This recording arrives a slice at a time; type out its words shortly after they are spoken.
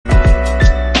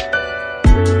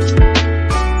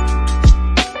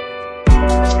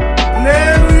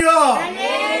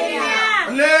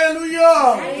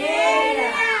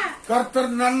கர்த்தர்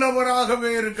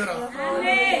நல்லவராகவே இருக்கிறார்.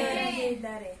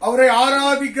 அவரை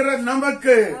ஆராதிக்கிற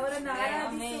நமக்கு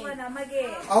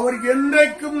அவர்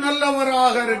என்றைக்கும்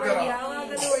நல்லவராக இருக்கிறார்.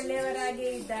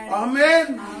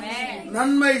 ஆமென்.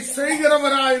 நன்மை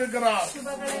செய்கிறவராக இருக்கிறார்.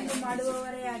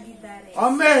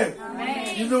 ஆமென்.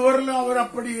 இதுவரையிலும் அவர்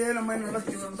அப்படியே நம்மை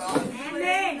நடத்தி வந்தார்.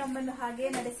 ನಮ್ಮನ್ನು ಹಾಗೆ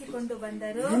ನಡೆಸಿಕೊಂಡು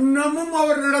ಬಂದರು. இன்னமும்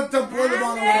அவர் நடத்த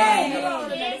போதுமானவರಾಗಿದ್ದಾರೆ.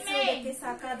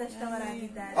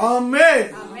 ಸಾಕಾದಷ್ಟವರಾಗಿದ್ದಾರೆ. ஆமென்.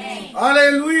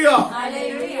 ஹalleluya.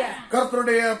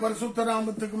 கர்த்தருடைய பரிசுத்த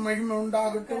நாமத்துக்கு மகிமை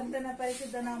உண்டாகட்டும். ಕರ್ತನ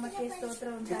ಪರಿಶುದ್ಧ ನಾಮಕ್ಕೆ ಸ್ತೋತ್ರ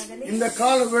ಉಂಟಾಗಲಿ. இந்த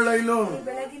கால வேளையிலும்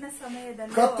ಬೆಳಗಿನ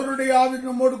ಸಮಯದಲ್ಲಿ கர்த்தருடைய ஆவி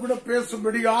நம்மோடு கூட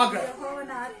பேசும்படியாக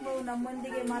ಯೆಹೋವನ ಆತ್ಮವು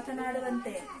ನಮ್ಮೊಂದಿಗೆ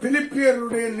ಮಾತನಾಡುವಂತೆ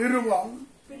பிலிப்பியருடைய நிருபம்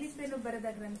ಫಿಲಿಪ್ಪನು ಬರೆದ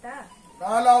ಗ್ರಂಥ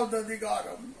 4வது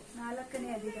அதிகாரம் 4ನೇ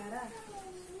ಅಧಿಕಾರ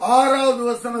 6வது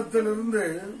வசனத்திலிருந்து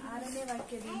 6ನೇ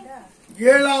ವಾಕ್ಯದಿಂದ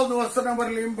 7வது வசனம்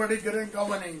வரையிலும் படிக்கிறேன்,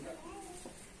 கவனியுங்கள்.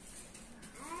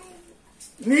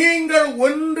 நீங்கள்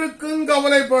ஒன்றுக்கும்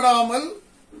கவலைப்படாமல்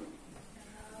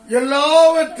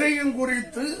எல்லாவற்றையும்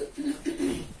குறித்து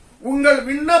உங்கள்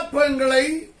விண்ணப்பங்களை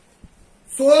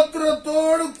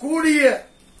ஸ்தோத்திரத்தோடு கூடிய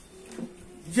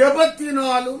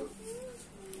ஜெபத்தினாலும்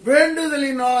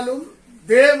வேண்டுதலினாலும்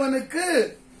தேவனுக்கு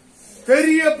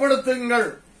தெரியப்படுத்துங்கள்.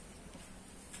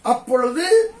 அப்பொழுது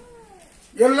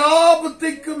எல்லா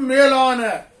புத்திக்கும் மேலான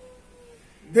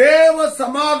தேவ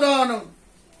சமாதானம்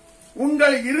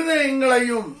உங்கள்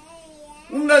இருதயங்களையும்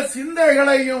உங்கள்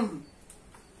சிந்தைகளையும்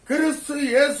கிறிஸ்து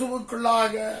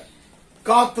இயேசுவுக்குள்ளாக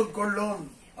காத்துக்கொள்ளும்.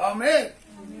 ஆமென்.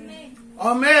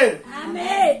 ஆமென்.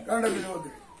 கண்டது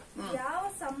ಯಾವ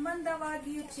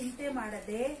ಸಂಬಂಧವಾಗಿಯೂ ಚಿಂತೆ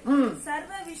ಮಾಡದೆ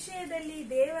ಸರ್ವ ವಿಷಯದಲ್ಲಿ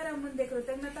ದೇವರ ಮುಂದೆ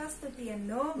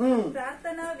ಕೃತಜ್ಞತಾಸ್ತುತಿಯನ್ನು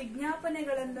ಪ್ರಾರ್ಥನಾ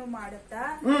ವಿಜ್ಞಾಪನೆಗಳನ್ನು ಮಾಡುತ್ತಾ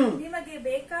ನಿಮಗೆ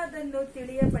ಬೇಕಾದನ್ನು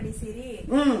ತಿಳಿಯಪಡಿಸಿರಿ.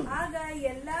 ಆಗ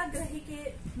ಎಲ್ಲಾ ಗ್ರಹಿಕೆ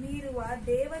ಮೀರುವ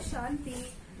ದೇವ ಶಾಂತಿ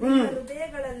ನಿಮ್ಮ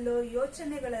ಹೃದಯಗಳಲ್ಲೂ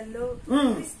ಯೋಚನೆಗಳಲ್ಲೂ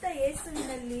ಕ್ರಿಸ್ತ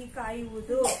ಯೇಸುವಿನಲ್ಲಿ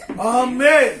ಕಾಯುವುದು.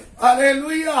 ஆமென்.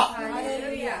 ஹalleluya.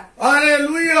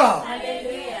 ஹalleluya.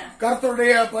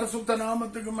 கர்த்தருடைய பரிசுத்த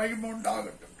நாமத்துக்கு மகிமை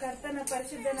உண்டாகட்டும். ಕರ್ತನ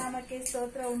ಪರಿಶುದ್ಧ ನಾಮಕ್ಕೆ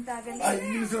ಸ್ತೋತ್ರ ಉಂಟಾಗಲಿ.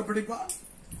 இங்கிலீஷ்ல படிப்பா.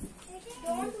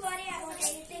 Don't worry about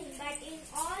anything, but in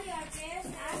all your prayers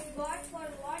ask God for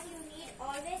what you need,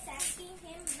 always asking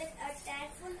Him with a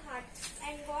thankful heart.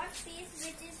 And God's peace,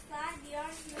 which is far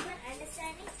beyond human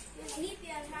understanding, will keep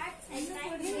your hearts and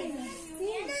minds in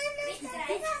union with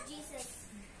Christ Jesus.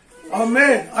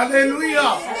 Amen.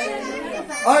 Hallelujah.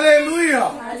 Hallelujah.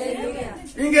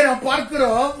 இங்கே நாம்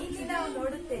பார்க்கிறோம், ಇಲ್ಲಿ ನಾವು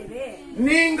ನೋಡುತ್ತೇವೆ,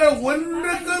 நீங்கள்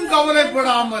ஒன்றுக்கும்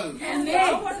கவலைப்படாமல்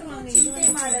ಚಿಂತೆ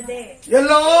ಮಾಡದೆ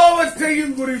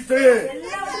எல்லாவற்றையும் குறித்து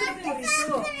ಎಲ್ಲವನ್ನೂ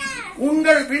ಕುರಿತು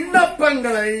உங்கள்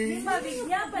விண்ணப்பங்களை ನಿಮ್ಮ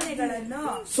ವಿಜ್ಞಾಪನೆಗಳನ್ನು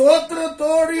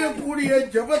ஸ்தோத்திரத்தோடு கூடிய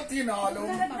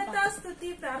ஜெபத்தினாலும் ಕೃತಜ್ಞತಾಸ್ತುತಿ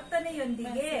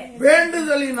ಪ್ರಾರ್ಥನೆಯೊಂದಿಗೆ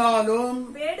வேண்டுதலினாலும்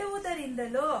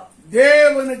ಬೇಡುವುದರಿಂದಲೂ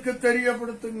தேவனுக்கு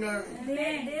தெரியப்படுத்துங்கள்.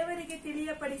 ದೇವರಿಗೆ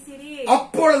ತಿಳಿಯಪಡಿಸಿರಿ.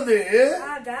 அப்பொழுது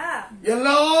ಆಗ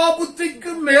எல்லா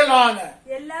புத்திக்கும் மேலான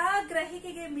ಎಲ್ಲಾ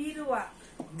ಗ್ರಹಿಕೆಗೆ ಮೀರುವ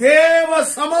தேவ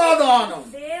சமாதானம்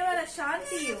ದೇವರ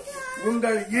ಶಾಂತಿಯು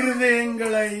உங்கள்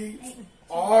இருதயங்களை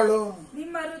ஆளும்.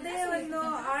 ನಿಮ್ಮ ಹೃದಯವನ್ನು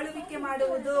ಆಳುವಿಕೆ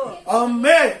ಮಾಡುವುದು.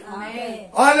 ஆமென்.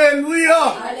 ஹalleluya.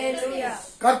 ಹಲ್ಲೆಲೂಯಾ.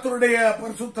 கர்த்தருடைய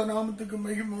பரிசுத்த நாமத்துக்கு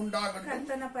மகிமை உண்டாகட்டும்.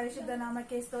 ಕರ್ತನ ಪರಿಶುದ್ಧ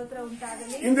ನಾಮಕ್ಕೆ ಸ್ತೋತ್ರ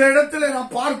ಉಂಟಾಗಲಿ. இந்த இடத்துல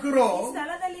நாம் பார்க்கிறோம்,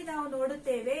 ಸ್ಥಳದಲ್ಲಿ ನಾವು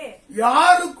ನೋಡುತ್ತೇವೆ,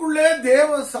 யாருக்குள்ளே தேவ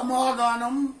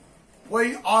சமாதானம்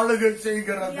போய் ஆளுகை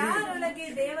செய்கிறது. ಯಾರೊಳಗೆ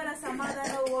ದೇವರ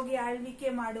ಸಮಾಧಾನ ಹೋಗಿ ಆಳ್ವಿಕೆ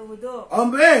ಮಾಡುವುದು.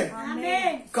 ஆமென்.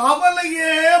 ಆಮೆನ್.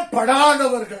 கவலையே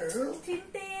படாதவர்கள்,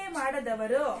 ಚಿಂತೆಯೇ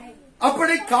ಮಾಡದವರು,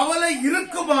 அப்படி கவலை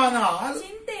இருக்குமானால்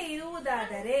ಚಿಂತೆ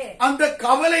ಇರುವುದಾದರೆ அந்த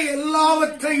கவலை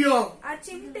எல்லாவற்றையும் ಆ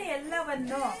ಚಿಂತೆ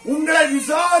ಎಲ್ಲವನ್ನು உங்களை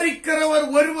விசாரிக்கிறவர்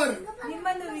ஒருவர்,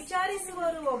 ನಿಮ್ಮನ್ನು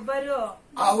ವಿಚಾರಿಸುವರು ಒಬ್ಬರು,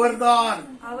 அவர்தான்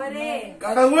ಅವರೇ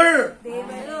கடவுள்.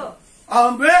 ದೇವರು.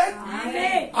 ஆமென்.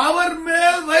 அவர்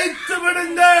மேல் வைத்து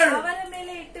விடுங்கள். ಅವರ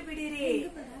ಮೇಲೆ ಇಟ್ಟು ಬಿಡಿರಿ.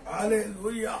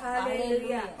 ஹalleluya.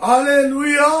 ಹಲ್ಲೆಲೂಯಾ.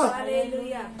 ஹalleluya.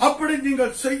 ಹಲ್ಲೆಲೂಯಾ. அப்படி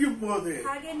நீங்கள் செய்யும் போது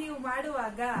ಹಾಗೆ ನೀವು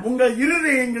ಮಾಡುವಾಗ உங்கள்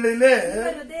இருதயங்களிலே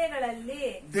ನಿಮ್ಮ ಹೃದಯಗಳಲ್ಲಿ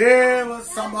தேவ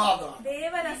சமாதானம்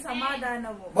ದೇವರ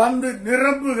ಸಮಾಧಾನವು வந்து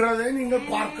நிரம்புகிறதை நீங்கள்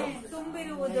பார்க்க முடியும்.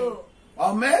 ತುಂಬಿರುವುದು.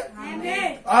 ஆமென்.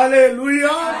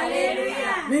 ஹalleluya.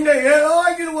 ಹಲ್ಲೆಲೂಯಾ. நீங்க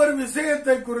ஏதாவது ஒரு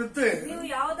விஷயத்தை குறித்து ನೀವು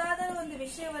ಯಾವುದಾದರೂ ಒಂದು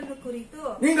ವಿಷಯವನ್ನು ಕುರಿತು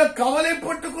நீங்கள்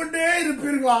கவலைப்பட்டு கொண்டே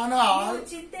இருப்பீர்களானால் ನೀವು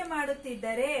ಚಿಂತೆ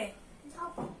ಮಾಡುತ್ತಿದ್ದರೆ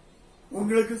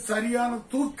உங்களுக்கு சரியான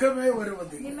தூக்கமே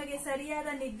வருவது. ನಿಮಗೆ ಸರಿಯಾದ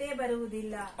ನಿದ್ದೆ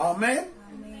ಬರುವುದಿಲ್ಲ. ஆமென்.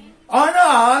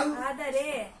 ஆனால் ಆದರೆ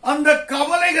அந்த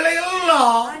கவலைகளை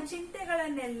எல்லாம் ಆ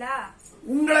ಚಿಂತೆಗಳನ್ನೆಲ್ಲ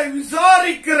உங்களை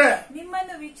விசாரிக்கிற,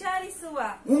 ನಿಮ್ಮನ್ನು ವಿಚಾರಿಸುವ,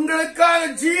 உங்களுக்காக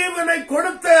ஜீவனை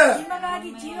கொடுத்த ನಿಮಗಾಗಿ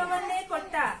ಜೀವವನ್ನೇ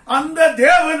ಕೊಟ್ಟ அந்த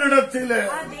தேவனிடத்தில்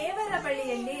ಆ ದೇವರ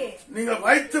ಬಳಿಯಲ್ಲಿ நீங்கள்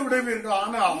வைத்து விடுவீர்கள்.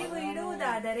 ஆனால் ನೀವು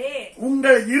ಇಡುವುದಾದರೆ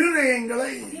உங்கள்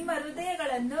இருதயங்களை ನಿಮ್ಮ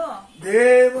ಹೃದಯಗಳನ್ನು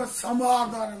தேவ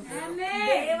சமாதானம்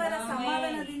ದೇವರ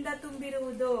ಸಮಾಧಾನದಿಂದ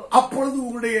ತುಂಬಿರುವುದು. அப்பொழுது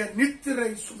உங்களுடைய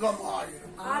நித்திரை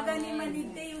சுகமாயிருக்கும். ಆಗ ನಿಮ್ಮ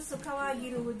ನಿದ್ದೆಯು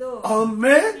ಸುಖವಾಗಿರುವುದು.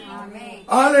 ஆமென்.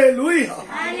 ஹalleluya.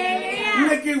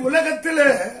 இன்னைக்கு உலகத்திலே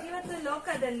ಇವತ್ತು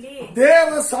ಲೋಕದಲ್ಲಿ தேவ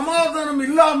சமாதானம்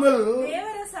இல்லாமல்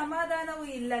ದೇವರ ಸಮಾಧಾನವು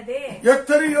ಇಲ್ಲದೆ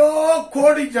எத்தனையோ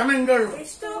கோடி ஜனங்கள்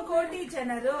ಎಷ್ಟೋ ಕೋಟಿ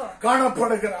ಜನರು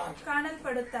காணப்படுகிறார்.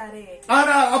 ಕಾಣಲ್ಪಡುತ್ತಾರೆ.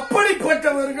 ஆனால்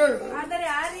அப்படிப்பட்டவர்கள் ಆದರೆ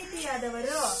ಆ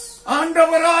ರೀತಿಯಾದವರು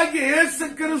ஆண்டவராகிய இயேசு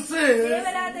கிறிஸ்து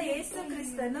ದೇವರಾದ ಯೇಸು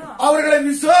ಕ್ರಿಸ್ತನು அவர்களை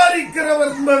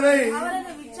விசாரிக்கிறவர் என்பதை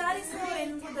ಅವರನ್ನು ವಿಚಾರಿಸುವರು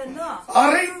ಎಂಬುದನ್ನು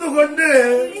அறிந்து கொண்டு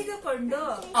ತಿಳಿದುಕೊಂಡು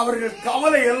அவர்கள்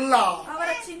கவலை எல்லாம் ಅವರ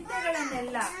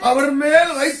ಚಿಂತೆಗಳನ್ನೆಲ್ಲ அவர்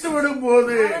மேல் வைத்து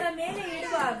விடும்போது ಅವರ ಮೇಲೆ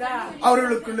ಇಡುವಾಗ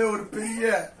அவர்களுக்குள்ளே ஒரு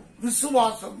பெரிய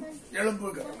விசுவாசம்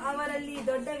எழும்புகிறது. ಅವರಲ್ಲಿ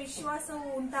ದೊಡ್ಡ ವಿಶ್ವಾಸವು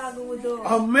ಉಂಟಾಗುವುದು.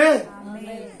 ஆமென்.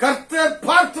 கர்த்தர்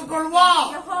பார்த்துக் கொள்வார்.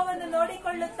 ಯೆಹೋವನು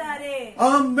ನೋಡಿಕೊಳ್ಳುತ್ತಾರೆ.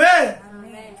 ஆமென்.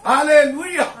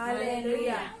 ஹalleluya.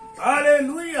 ಹಲ್ಲೆಲೂಯಾ.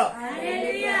 ஹalleluya.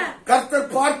 ಹಲ್ಲೆಲೂಯಾ. கர்த்தர்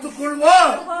பார்த்துக்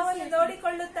கொள்வார். ಯೆಹೋವನು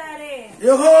ನೋಡಿಕೊಳ್ಳುತ್ತಾರೆ.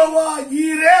 யெகோவா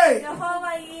ஈரே. ಯೆಹೋವ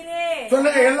ಈರೇ.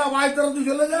 சொல்லுங்க, எல்லாம் வாய் திறந்து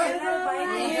சொல்லுங்க. ಎಲ್ಲರೂ ಬಾಯಿ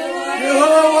ತೆರೆದು,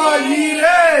 யெகோவா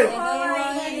ஈரே. ಯೆಹೋವ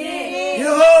ಈರೇ.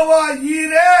 யெகோவா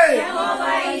ஈரே. ಯೆಹೋವ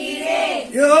ಈರೇ.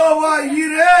 யெகோவா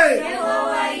ஈரே.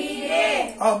 ಯೆಹೋವ ಈರೇ.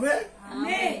 ஆமென்.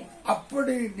 ಆಮೆನ್.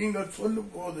 அப்படி நீங்கள்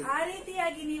சொல்லும் போது ಆ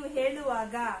ರೀತಿಯಾಗಿ ನೀವು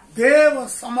ಹೇಳುವಾಗ தேவ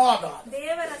சமாதானம்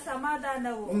ದೇವರ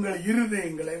ಸಮಾಧಾನವು உங்கள்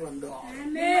இருதயங்களை வந்து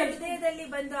ನಿಮ್ಮ ಹೃದಯದಲ್ಲಿ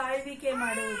ಬಂದು ಆಳ್ವಿಕೆ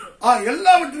ಮಾಡುವುದು.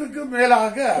 எல்லாவற்றிற்கும்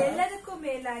மேலாக ಎಲ್ಲದಕ್ಕೂ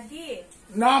ಮೇಲಾಗಿ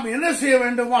நாம் என்ன செய்ய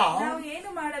வேண்டுமா? ನಾವು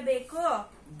ಏನು ಮಾಡಬೇಕು?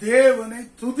 தேவனை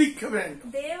துதிக்க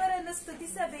வேண்டும். ದೇವರನ್ನು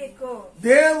ಸ್ತುತಿಸಬೇಕು.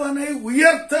 தேவனை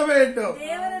உயர்த்த வேண்டும்.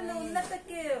 ದೇವರನ್ನು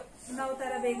ಉನ್ನತಕ್ಕೆ ನಾವು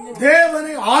ತರಬೇಕು.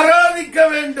 தேவனை ஆராதிக்க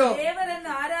வேண்டும்.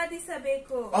 ದೇವರನ್ನು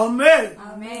ಆರಾಧಿಸಬೇಕು. ஆமென்.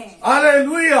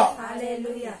 ஹalleluya.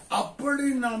 ಹಲ್ಲೆಲೂಯಾ. அப்படி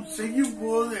நாம் செய்யும்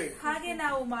போது ಹಾಗೆ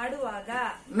ನಾವು ಮಾಡುವಾಗ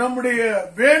நம்முடைய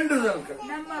வேண்டுதல்கள்,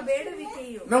 ನಮ್ಮ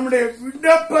ಬೇಡುವಿಕೆಯು, நம்முடைய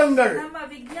விண்ணப்பங்கள் ನಮ್ಮ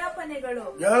ವಿಜ್ಞಾಪನೆಗಳು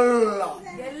எல்லாம்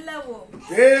ಎಲ್ಲವೂ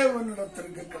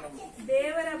தேவனிடத்திற்கு கிளம்பும்.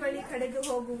 ದೇವರ ಬಳಿ ಕಡೆಗೆ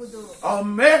ಹೋಗುವುದು.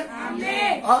 ஆமென்.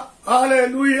 ಆಮೆನ್.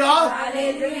 ஹalleluya.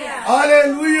 ಹಲ್ಲೆಲೂಯಾ.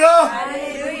 ஹalleluya.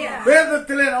 ಹಲ್ಲೆಲೂಯಾ.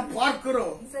 வேதத்திலே நாம்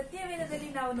பார்க்கிறோம், ಸತ್ಯವೇದದಲ್ಲಿ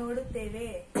ನಾವು ನೋಡುತ್ತೇವೆ,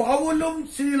 பவுலும்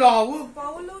சீலாவும்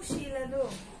ಪೌಲು ಶೀಲನು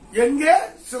எங்கே?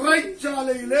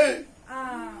 சிறைச்சாலையிலே ಆ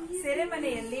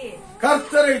ಸೆರೆಮನೆಯಲ್ಲಿ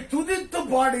கர்த்தரை துதித்து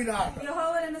பாடினார்.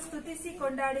 ಯೆಹೋವನನ್ನು ಸ್ತುತಿಸಿ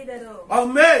ಕೊಂಡಾಡಿದರು.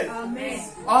 ஆமென். ಆಮೆನ್.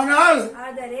 ஆனால்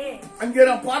ಆದರೆ அங்கே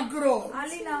நாம் பார்க்கிறோம்,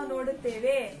 ಅಲ್ಲಿ ನಾವು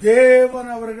ನೋಡುತ್ತೇವೆ, தேவன்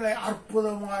அவர்களை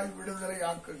அற்புதமாய்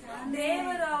விடுதலையாக்குகிறார்.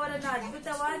 ದೇವರು ಅವರನ್ನು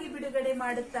ಅದ್ಭುತವಾಗಿ ಬಿಡುಗಡೆ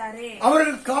ಮಾಡುತ್ತಾರೆ.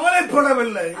 அவர்கள்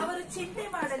கவலைப்படவில்லை, ಅವರು ಚಿಂತೆ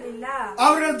ಮಾಡಲಿಲ್ಲ,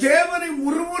 அவர்கள் தேவனை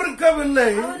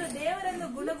முறுமுறுக்கவில்லை. ಅವರು ದೇವರನ್ನು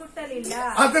ಗುಣಗುಟ್ಟಲಿಲ್ಲ.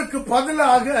 அதற்கு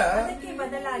பதிலாக ಅದಕ್ಕೆ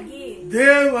ಬದಲಾಗಿ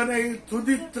தேவனை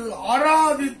துதித்து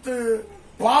ஆராதித்து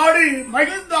பாடி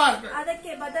மகிழ்ந்தார்கள்.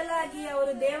 ಅದಕ್ಕೆ ಬದಲಾಗಿ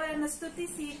ಅವರು ದೇವರನ್ನು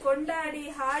ಸ್ತುತಿಸಿ ಕೊಂಡಾಡಿ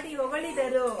ಹಾಡಿ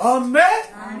ಹೊಗಳಿದರು. ஆமென்.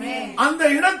 அந்த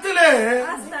இடத்திலே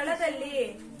ಆ ಸ್ಥಳದಲ್ಲಿ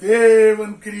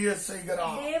தேவன் கிரியை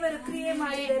செய்கிறார். ದೇವರು ಕ್ರಿಯೆ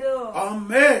ಮಾಡಿದರು.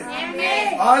 ஆமென்.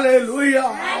 ஹalleluya.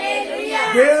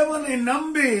 தேவனை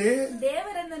நம்பி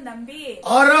ದೇವರನ್ನು ನಂಬಿ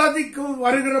ஆராதிக்கும்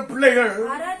வருகிற பிள்ளைகள்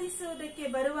ಆರಾಧಿಸುವುದಕ್ಕೆ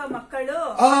ಬರುವ ಮಕ್ಕಳು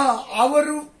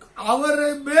அவரை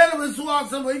மேல்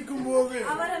விசுவாசம் வைக்கும் போது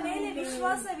ಅವರ ಮೇಲೆ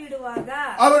ವಿಶ್ವಾಸವಿಡುವಾಗ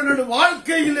அவர்களுடைய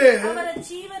வாழ்க்கையிலே ಅವರ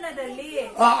ಜೀವನದಲ್ಲಿ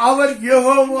அவர்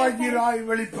யெகோவாகிராய்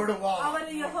வெளிப்படுவார். ಅವರು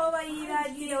ಯೆಹೋವ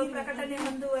ಈರಾಗಿ ಅವರು ಪ್ರಕಟಣೆ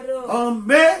ಹೊಂದುವರು.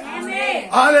 ஆமென்.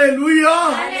 ஹalleluya.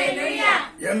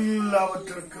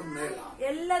 எல்லாவற்றிற்கும் மேலாக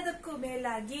ಎಲ್ಲದಕ್ಕೂ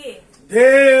ಮೇಲಾಗಿ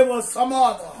தேவ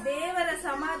சமாதானம் ದೇವರ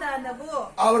ಸಮಾಧಾನವು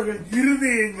அவர்கள்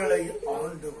இருதயங்களை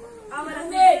ஆண்டு ಅವರ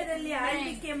ಹೃದಯದಲ್ಲಿ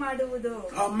ಆಳ್ವಿಕೆ ಮಾಡುವುದು.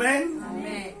 ஆமென்.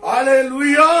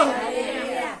 ஹalleluya.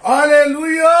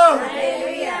 ஹalleluya.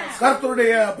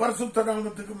 கர்த்தருடைய பரிசுத்த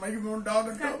நாமத்துக்கு மகிமை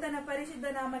உண்டாகட்டும். ಕರ್ತನ ಪರಿಶುದ್ಧ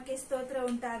ನಾಮಕ್ಕೆ ಸ್ತೋತ್ರ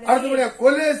ಉಂಟಾಗಲಿ. அடுத்தபடியா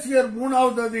கொலேசியர்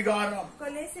 3வது அதிகாரம்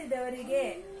ಕೊಲೆಸೆದವರಿಗೆ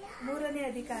 3ನೇ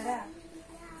ಅಧಿಕಾರ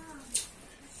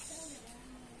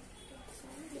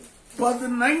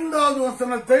 15வது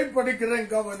வசனத்தை படிக்கிறேன்,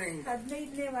 கவனிங்க.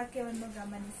 15ನೇ ವಾಕ್ಯವನ್ನು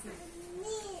ಗಮನಿಸಿ.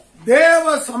 தேவ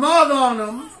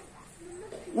சமாதானம்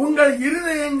உங்கள்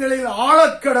இருதயங்களில்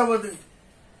ஆழக்கடவது,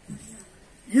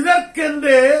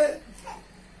 இதற்கென்று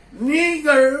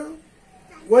நீங்கள்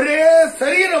ஒரே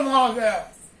சரீரமாக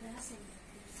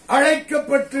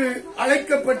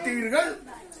அழைக்கப்பட்டீர்கள்.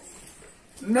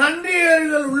 நன்றி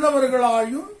அறிதல்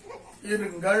உள்ளவர்களாயும்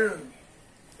இருங்கள்.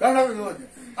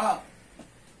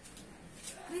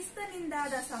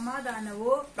 ಕ್ರಿಸ್ತನಿಂದಾದ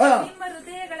ಸಮಾಧಾನವು ನಿಮ್ಮ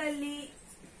ಹೃದಯಗಳಲ್ಲಿ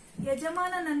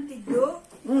ಯಜಮಾನನಂತಿದ್ದು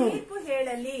ತೀರ್ಪು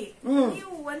ಹೇಳಲಿ.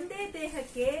 ನೀವು ಒಂದೇ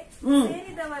ದೇಹಕ್ಕೆ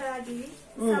ಸೇರಿದವರಾಗಿ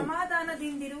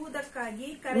ಸಮಾಧಾನದಿಂದಿರುವುದಕ್ಕಾಗಿ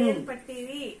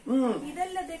ಕರೆಯಲ್ಪಟ್ಟಿರಿ.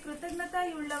 ಇದಲ್ಲದೆ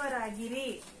ಕೃತಜ್ಞತೆಯುಳ್ಳವರಾಗಿರಿ.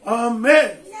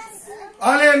 ಆಮೆನ್.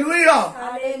 ಹಲ್ಲೆಲೂಯಾ.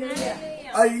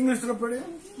 ಇಂಗ್ಲಿಷ್ ಪಡಿ.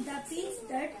 The peace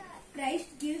that Christ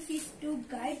gives is to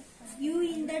guide you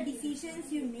in the decisions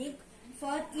you make,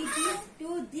 for it is to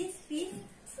this peace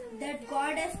that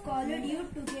God has called you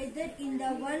together in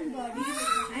the one body,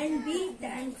 and be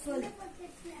thankful.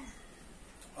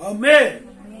 Amen.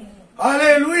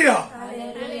 Hallelujah.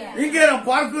 இங்கே நாம்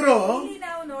பார்க்கிறோம்,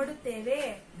 ನಾವು ನೋಡುತ್ತೇವೆ,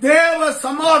 தேவ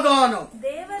சமாதானம்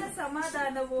ದೇವರ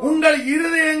ಸಮಾಧಾನವು உங்கள்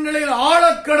இருதயங்களில்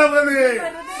ஆழக்கடவது.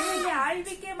 ಹೃದಯದಲ್ಲಿ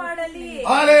ಆಳ್ವಿಕೆ ಮಾಡಲಿ.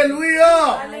 ஹalleluya.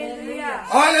 Hallelujah.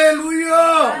 ஹalleluya.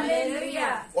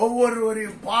 Hallelujah.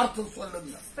 ஒவ்வொருவரையும் பார்த்து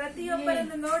சொல்லுங்க.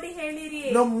 ಪ್ರತಿಯೊಬ್ಬರನ್ನು ನೋಡಿ ಹೇಳಿರಿ.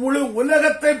 நம் முழு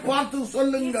உலகத்தை பார்த்து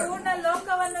சொல்லுங்கள். ಪೂರ್ಣ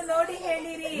ಲೋಕವನ್ನು ನೋಡಿ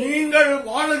ಹೇಳಿರಿ. நீங்கள்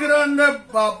வாழுகிற அந்த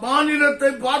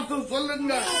மாநிலத்தை பார்த்து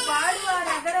சொல்லுங்கள். ಬಾಳುವ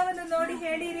ನಗರವನ್ನು ನೋಡಿ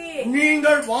ಹೇಳಿರಿ.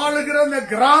 நீங்கள் வாழுகிற அந்த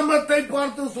கிராமத்தை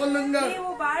பார்த்து சொல்லுங்கள்.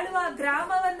 ನೀವು ಬಾಳುವ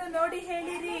ಗ್ರಾಮವನ್ನು ನೋಡಿ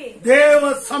ಹೇಳಿರಿ. தேவ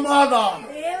சமாதானம்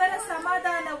ದೇವರ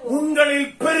ಸಮಾಧಾನವು உங்களில்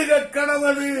பெருக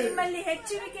கடவது. ನಿಮ್ಮಲ್ಲಿ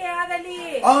ಹೆಚ್ಚುವಿಕೆಯಾಗಲಿ.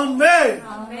 ஆமென்.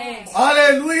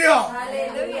 ஹalleluya.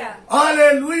 Hallelujah.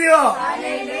 ஹalleluya.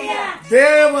 Hallelujah.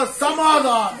 தேவ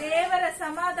சமாதானம் ದೇವರ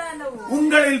ಸಮಾಧಾನವು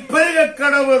உங்களில் பெருக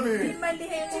கடவது. ನಿಮ್ಮಲ್ಲಿ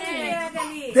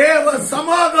ಹೆಚ್ಚುವಿಕೆಯಾಗಲಿ. தேவ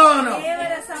சமாதானம்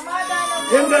ದೇವರ ಸಮಾಧಾನವು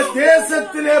எங்க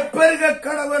தேசத்திலே பெருக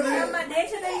கடவது. ನಮ್ಮ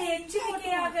ದೇಶದಲ್ಲಿ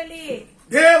ಹೆಚ್ಚುವಿಕೆಯಾಗಲಿ.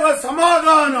 தேவ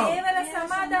சமாதானம் ದೇವರ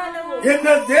ಸಮಾಧಾನವು எங்க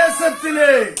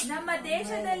தேசத்திலே ನಮ್ಮ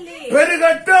ದೇಶದಲ್ಲಿ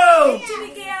பெருகட்டும்.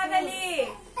 ಹೆಚ್ಚುವಿಕೆಯಾಗಲಿ.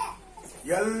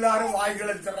 எல்லாரும்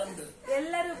வாய்களை திறந்து,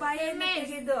 ಎಲ್ಲರೂ ಬಾಯನ್ನು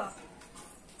ತೆಗೆದು,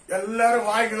 எல்லாரும்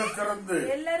வாய்களை திறந்து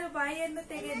ಎಲ್ಲರೂ ಬಾಯನ್ನು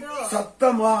ತೆಗೆದು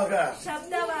சத்தமாக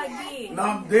ಶಬ್ದವಾಗಿ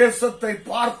நாம் தேசத்தை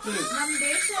பார்த்து ನಮ್ಮ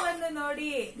ದೇಶವನ್ನು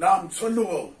ನೋಡಿ நாம்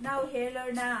சொல்லுவோம். ನಾವು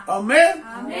ಹೇಳೋಣ. ஆமென்.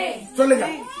 ಆಮೆನ್. சொல்லுங்க.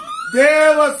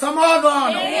 தேவ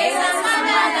சமாதானம்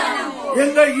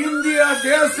எங்க இந்திய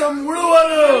தேசம்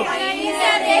முழுவதும்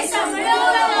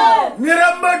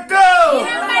நிரம்பட்டும்.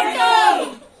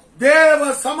 தேவ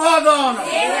சமாதானம்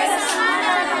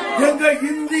எங்க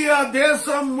இந்திய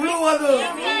தேசம் முழுவதும்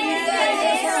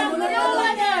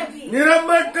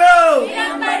நிரம்பட்டும்.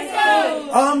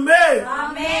 ஆமென்.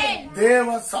 தேவ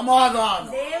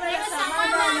சமாதானம் ದೇವರ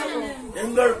ಸಮಾಧಾನವು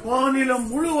எங்கள் மாநிலம்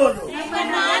முழுவதும்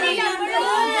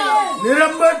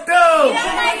நிரம்பட்டும்.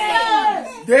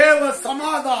 தேவ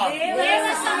சமாதானம்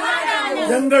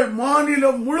எங்கள்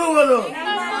மாநிலம் முழுவதும்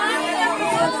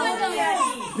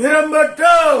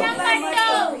நிரம்பட்டும்.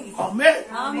 ஆமென்.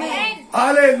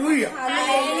 ஹalleluya.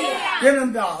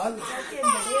 ஏனென்றால்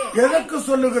எதற்கு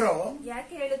சொல்லுகிறோம்?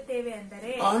 ಯಾಕೆ ಹೇಳುತ್ತೇವೆ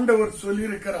ಅಂದರೆ ஆண்டவர்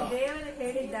சொல்லியிருக்கிறார், ದೇವರು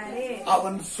ಹೇಳಿದ್ದಾರೆ,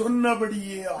 அவன்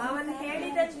சொன்னபடியே. ಅವನು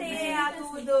ಹೇಳಿದಂತೆಯೇ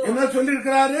ಆಗುವುದು. என்ன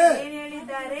சொல்லியிருக்கிறாரு? ಏನ್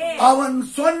ಹೇಳಿದ್ದಾರೆ? அவன்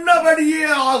சொன்னபடியே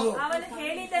ஆகும். ಅವನು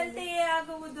ಹೇಳಿದಂತೆಯೇ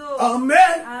ಆಗುವುದು.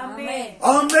 ஆமென். ಆಮೆನ್.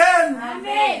 ஆமென்.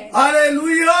 ಆಮೆನ್.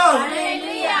 ஹalleluya.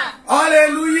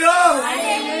 ஹalleluya.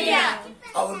 Hallelujah.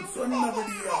 அவன்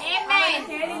சொன்னபடியே. ಅವನು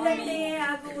ಹೇಳಿದಂತೆಯೇ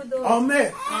ಆಗುವುದು.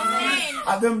 ஆமென்.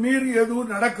 அதை மீறி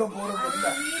எதுவும் நடக்க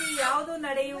போறதில்லை. ಮೀರಿ ಯಾವುದೂ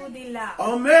ನಡೆಯುವುದಿಲ್ಲ.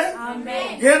 ஆமென்.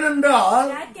 ಆಮೆನ್. ஏனென்றால்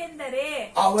ಯಾಕೆಂದರೆ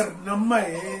அவர் நம்மை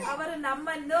ಅವರು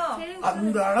ನಮ್ಮನ್ನು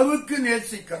அந்த அளவுக்கு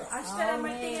நேசிக்கிறார். ಅಷ್ಟರ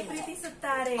ಮಟ್ಟಿಗೆ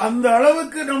ಪ್ರೀತಿಸುತ್ತಾರೆ. அந்த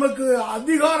அளவுக்கு நமக்கு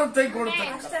அதிகாரத்தை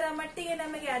கொடுத்தார். ಅಷ್ಟರ ಮಟ್ಟಿಗೆ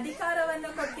ನಮಗೆ ಅಧಿಕಾರವನ್ನು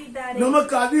ಕೊಟ್ಟಿದ್ದಾರೆ.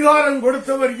 நமக்கு அதிகாரம்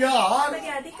கொடுத்தவர் யார்?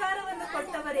 ನಮಗೆ ಅಧಿಕಾರವನ್ನು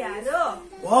ಕೊಟ್ಟವರು ಯಾರು?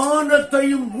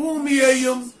 வானத்தையும்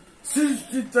பூமியையும்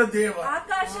சிருஷ்டித்த தேவன்.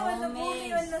 ಆಕಾಶವನ್ನು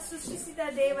ಭೂಮಿಯನ್ನು ಸೃಷ್ಟಿಸಿದ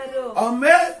ದೇವರು.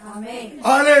 ஆமென். ಆಮೆನ್.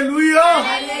 ஹalleluya.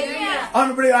 Hallelujah.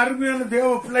 நம்முடைய அருமையான தேவ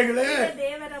பிள்ளைகளே,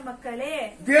 ದೇವರ ಮಕ್ಕಳೇ,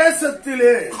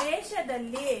 தேசத்திலே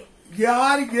ದೇಶದಲ್ಲಿ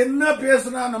யார் என்ன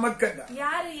பேசினா நமக்கென்ன,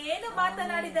 ಯಾರು ಏನು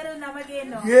ಮಾತನಾಡಿದರೂ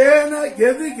ನಮಗೇನು,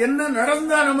 எது என்ன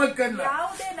நடந்தா நமக்கென்ன,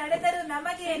 ಯಾವುದೇ ನಡೆದರೂ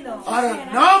ನಮಗೇನು. ஆனால்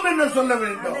நாம் என்ன சொல்ல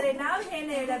வேண்டும்? ಆದರೆ ನಾವು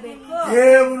ಏನು ಹೇಳಬೇಕು?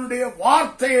 தேவனுடைய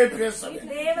வார்த்தையை பேச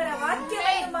வேண்டும். ದೇವರ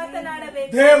ವಾಕ್ಯವನ್ನು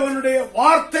ಮಾತನಾಡಬೇಕು. தேவனுடைய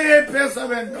வார்த்தையை பேச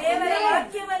வேண்டும். ದೇವರ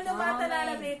ವಾಕ್ಯವನ್ನು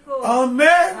ಮಾತನಾಡಬೇಕು.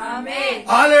 ஆமென். ಆಮೆನ್.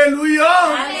 ஹalleluya.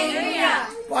 Hallelujah.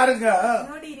 பாருங்க,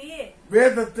 ನೋಡಿರಿ,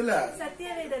 வேதத்துல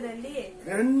ಸತ್ಯವೇದದಲ್ಲಿ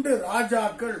 2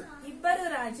 ராஜாக்கள் ಇಬ್ಬರು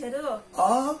ರಾಜರು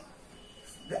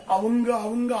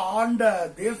அவங்க ஆண்ட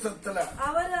தேசத்துல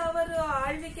ಅವರು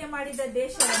ಆಳ್ವಿಕೆ ಮಾಡಿದ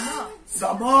ದೇಶವನ್ನು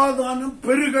சமாதானம்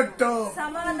பெருகட்டும்.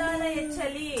 ಸಮಾಧಾನ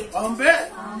ಹೆಚ್ಚಲಿ. ஆமென்.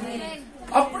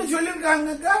 அப்படி சொல்லிருக்காங்க.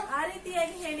 ಆ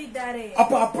ರೀತಿಯಾಗಿ ಹೇಳಿದ್ದಾರೆ.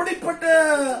 அப்ப அப்படிப்பட்ட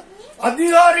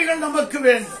அதிகாரிகள் நமக்கு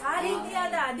வேண்டும். ಆ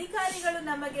ರೀತಿಯಾದ ಅಧಿಕಾರಿಗಳು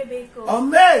ನಮಗೆ ಬೇಕು.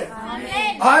 ಆಮೆನ್.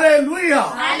 ஹalleluya.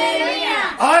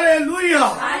 ஹalleluya.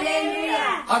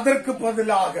 அதற்கு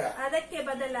பதிலாக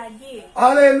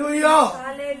ஹalleluya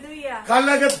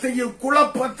கலகத்தையும்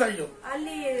குழப்பத்தையும்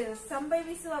ಅಲ್ಲಿ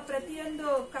ಸಂಭವಿಸುವ ಪ್ರತಿಯೊಂದು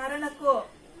ಕಾರಣಕ್ಕೂ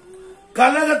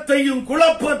கலகத்தையும்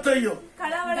குழப்பத்தையும்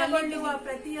ಕಳವಳಗೊಳ್ಳುವ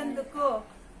ಪ್ರತಿಯೊಂದಕ್ಕೂ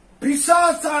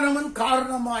பிசாசானவன்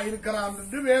காரணமாக இருக்கிறான்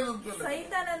என்று வேதம் சொல்லுது.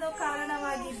 ಸೈತಾನನು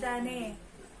ಕಾರಣವಾಗಿದ್ದಾನೆ.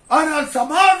 ஆனால்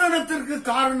சமாதானத்திற்கு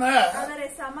காரணம் ಆದರೆ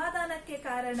ಸಮಾಧಾನಕ್ಕೆ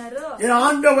ಕಾರಣರು என்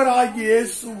ஆண்டவராகிய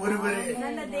இயேசு ஒருவரே.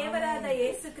 ನನ್ನ ದೇವರಾದ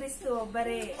ಯೇಸು ಕ್ರಿಸ್ತು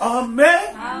ಒಬ್ಬರೇ. ஆமென்.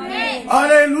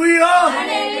 ஹalleluya.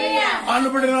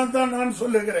 அதுபடிதான் தான் நான்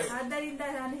சொல்லுகிறேன். ಆದ್ದರಿಂದ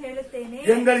ನಾನು ಹೇಳುತ್ತೇನೆ,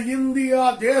 எங்கள் இந்தியா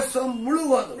தேசம்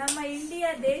முழுவதும் ನಮ್ಮ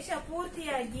ಇಂಡಿಯಾ ದೇಶ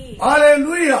ಪೂರ್ತಿಯಾಗಿ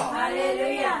ஹalleluya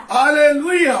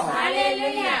ஹalleluya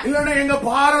இல்லனா எங்க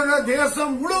பாரத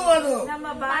தேசம் முழுவதும் ನಮ್ಮ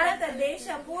ಭಾರತ ದೇಶ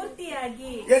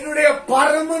ಪೂರ್ತಿಯಾಗಿ என்னுடைய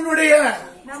பரமனுடைய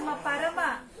ನಮ್ಮ ಪರಮ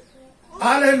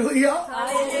ஹalleluya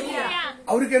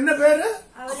அவருக்கு என்ன பேரு?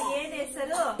 ಅವರಿಗೆ ಏನು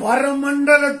ಹೆಸರು?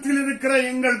 பரமண்டலத்தில் இருக்கிற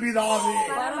எங்கள் பிதாவே.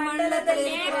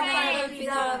 ಪರಮಂಡಲದಲ್ಲಿ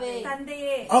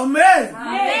ತಂದೆಯೇ. ஆமென்.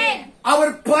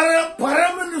 அவர்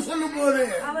பரம் என்று சொல்லும் போது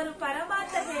ಅವರು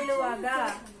ಪರಮಾತ್ಮ ಹೇಳುವಾಗ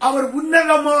அவர்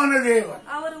உன்னதமான தேவன்,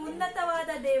 ಅವರು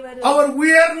ಉನ್ನತವಾದ ದೇವರು, அவர்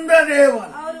உயர்ந்த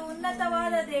தேவன். ಅವರು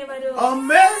ಉನ್ನತವಾದ ದೇವರು.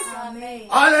 ஆமென்.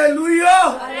 ஹalleluya.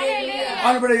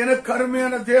 அதுபடி எனக்கு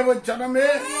அருமையான தேவ ஜனமே,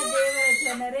 ದೇವರ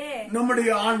ಜನರೇ, நம்முடைய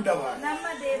ஆண்டவர் ನಮ್ಮ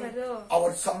ದೇವರು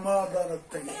அவர்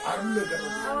சமாதானத்தை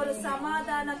அருளுகிறார். ಅವರು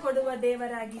ಸಮಾಧಾನ ಕೊಡುವ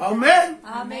ದೇವರಾಗಿ. ஆமென்.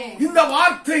 இந்த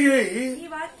வார்த்தையை ಈ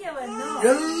ವಾಕ್ಯವನ್ನು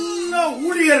எல்லா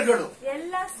ஊழியர்களும்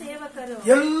ಎಲ್ಲ ಸೇವಕರು,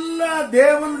 எல்லா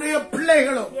தேவனுடைய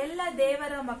பிள்ளைகளும் ಎಲ್ಲ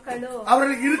ದೇವರ ಮಕ್ಕಳು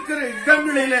அவர்கள் இருக்கிற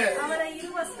இடங்களிலே ಅವರ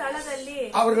ಇರುವ ಸ್ಥಳದಲ್ಲಿ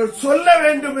அவர்கள் சொல்ல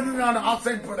வேண்டும் என்று நான்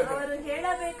ஆசைப்படுகிறேன். ಅವರು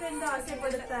ಹೇಳಬೇಕೆಂದು ಆಸೆ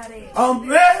ಪಡುತ್ತಾರೆ.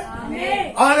 ஆமென்.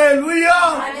 ஹalleluya.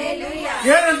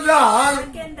 ஏனென்றால்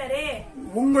ಯಾಕೆಂದರೆ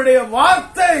உங்களுடைய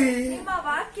வார்த்தை ನಿಮ್ಮ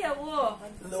ವಾಕ್ಯವು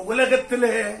இந்த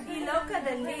உலகத்திலே ಈ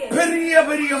ಲೋಕದಲ್ಲಿ பெரிய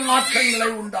பெரிய மாற்றங்களை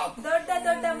உண்டாக்கும். ದೊಡ್ಡ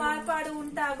ದೊಡ್ಡ ಮಾರ್ಪಾಡು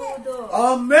ಉಂಟಾಗುವುದು.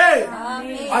 ஆமென்.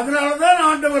 அதனாலதான்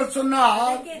ஆண்டவர் சொன்னார்,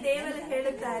 ಅದಕ್ಕೆ ದೇವರು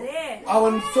ಹೇಳುತ್ತಾರೆ,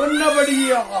 அவன் சொன்னபடியே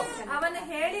ஆகும். ಅವನು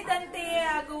ಹೇಳಿದಂತೆಯೇ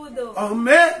ಆಗುವುದು.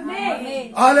 ஆமென்.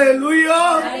 ஹalleluya.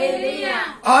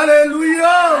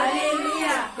 ஹalleluya.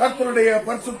 கர்த்தருடைய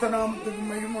பரிசுத்த நாமத்துக்கு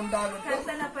மகிமை உண்டாகட்டும்.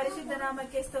 ಕರ್ತನ ಪರಿಶುದ್ಧ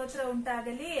ನಾಮಕ್ಕೆ ಸ್ತೋತ್ರ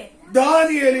ಉಂಟಾಗಲಿ.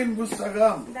 தானியேலின்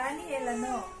புஸ்தகம்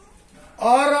ದಾನಿಯೇಲನು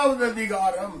 6வது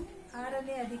அதிகாரம்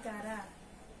 6ನೇ ಅಧಿಕಾರ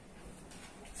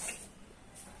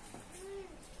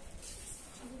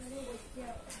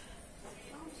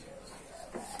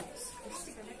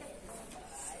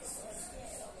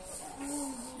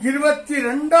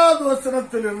 22வது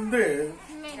வசனத்திலிருந்து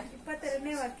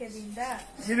 22ನೇ ವಾಕ್ಯದಿಂದ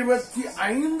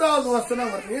 25வது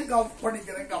வசனம் வரையும்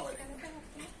படிக்கிறேன். கவலை.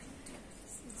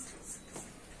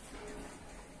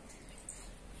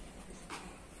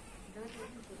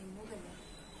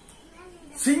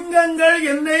 சிங்கங்கள்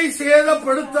என்னை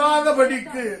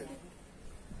சேதப்படுத்தாதபடிக்கு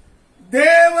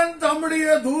தேவன் தம்முடைய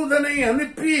தூதனை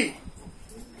அனுப்பி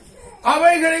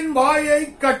அவைகளின் வாயை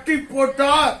கட்டி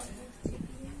போட்டார்.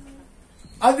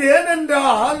 அது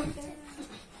ஏனென்றால்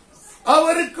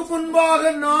அவருக்கு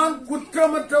முன்பாக நான்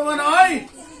குற்றமற்றவனாய்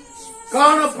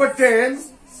காணப்பட்டேன்.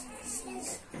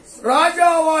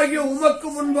 ராஜாவாகிய உமக்கு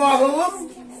முன்பாகவும்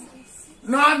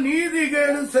நான்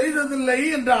நீதிகேடு செய்ததில்லை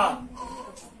என்றார்.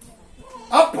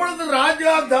 அப்பொழுது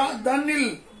ராஜா தன்னில்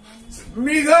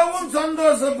மிகவும்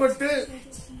சந்தோஷப்பட்டு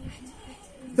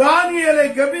தானியேலை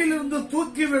கபியிலிருந்து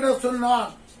தூக்கிவிட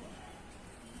சொன்னான்.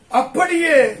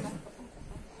 அப்படியே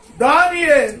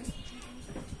தானியேல்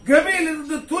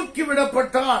கபியிலிருந்து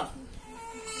தூக்கிவிடப்பட்டான்.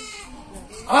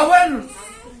 அவன்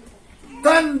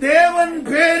தன் தேவன்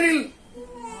பேரில்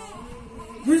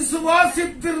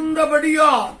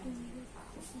விசுவாசித்திருந்தபடியால்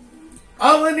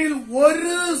அவனில்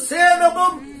ஒரு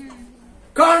சேதமும்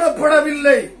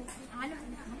காணப்படவில்லை.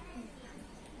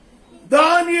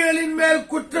 தானியேலின் மேல்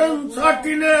குற்றம்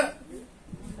சாட்டின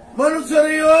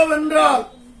மனுஷரையோ வென்றால்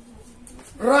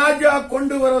ராஜா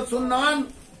கொண்டு வர சொன்னான்.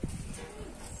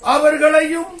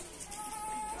 அவர்களையும்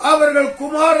அவர்கள்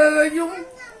குமாரரையும்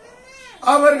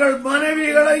அவர்கள்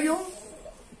மனைவிகளையும்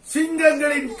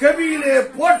சிங்கங்களின் கெபியிலே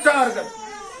போட்டார்கள்.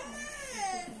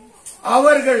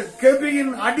 அவர்கள்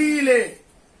கெபியின் அடியிலே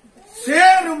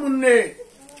சேரும் முன்னே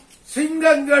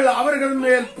சிங்கங்கள் அவர்கள்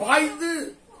மேல் பாய்ந்து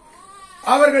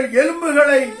அவர்கள்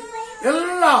எலும்புகளை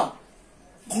எல்லாம்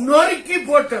நொறுக்கி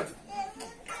போட்டது.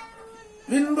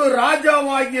 பின்பு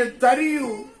ராஜாவாகிய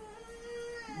தரியு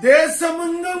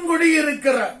தேசமெங்கும்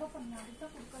குடியிருக்கிற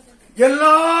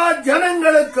எல்லா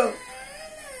ஜனங்களுக்கும்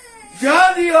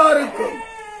ஜாதியாருக்கும்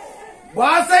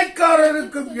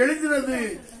வாசைக்காரருக்கும் எழுதினது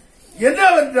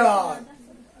என்னவென்றால்,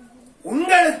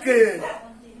 உங்களுக்கு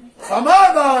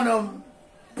சமாதானம்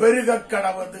பெருக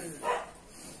கடவது.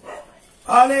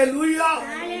 அல்லேலூயா,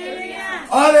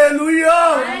 அல்லேலூயா.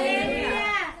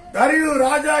 தரியு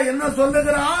ராஜா என்ன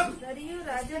சொல்லுகிறான்? ದರಿಯು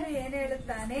ರಾಜನು ಏನು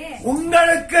ಹೇಳುತ್ತಾನೆ?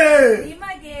 உங்களுக்கு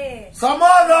ನಿಮಗೆ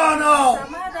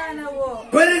சமாதானವು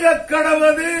பெருக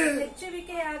கடவது.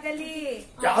 ಹೆಚ್ಚುವಿಕೆಯಾಗಲಿ.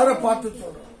 யார பார்த்து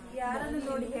சொல்றான்? ಯಾರನ್ನು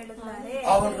ನೋಡಿ ಹೇಳುತ್ತಾರೆ?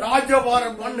 அவன்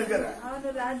ராஜபாரம் பண்ணுகிற, ಅವನು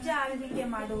ರಾಜ್ಯ ಆಳ್ವಿಕೆ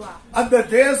ಮಾಡುವ, அந்த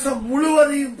தேசம்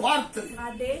முழுவதையும் பார்த்து ಆ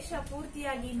ದೇಶ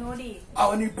ಪೂರ್ತಿಯಾಗಿ ನೋಡಿ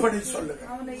அவன் இப்படி சொல்லுகிறான்.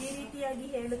 ಅವನು ಈ ರೀತಿಯಾಗಿ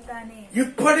ಹೇಳುತ್ತಾನೆ,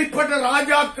 இப்படிப்பட்ட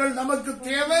ராஜாக்கள் நமக்கு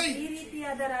தேவை, ಈ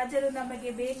ರೀತಿಯಾದ ರಾಜರು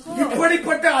ನಮಗೆ ಬೇಕು,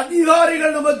 இப்படிப்பட்ட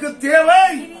அதிகாரிகள் நமக்கு தேவை,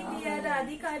 ಈ ರೀತಿಯಾದ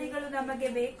ಅಧಿಕಾರಿಗಳು ನಮಗೆ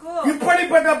ಬೇಕು,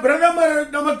 இப்படிப்பட்ட பிரதமர்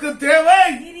நமக்கு தேவை,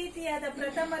 ಈ ರೀತಿಯಾದ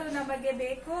ಪ್ರಥಮರು ನಮಗೆ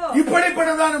ಬೇಕು,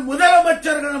 இப்படிப்பட்டதான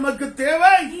முதலமைச்சர்கள் நமக்கு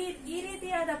தேவை, ಈ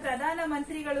ರೀತಿಯಾದ ಪ್ರಧಾನ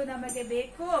ಮಂತ್ರಿಗಳು ನಮಗೆ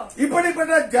ಬೇಕು,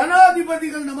 இப்படிப்பட்ட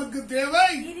ஜனாதிபதிகள் நமக்கு தேவை.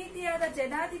 ಈ ರೀತಿಯಾದ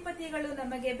ಜನಾಧಿಪತಿಗಳು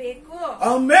ನಮಗೆ ಬೇಕು.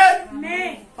 ஆமென்.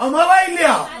 ஆமாவா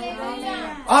இல்லையா?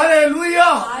 அல்லேலூயா, ಹಾಲೆಲೂಯಾ,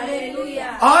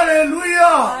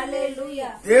 அல்லேலூயா. ಹಾಲೆಲೂಯಾ.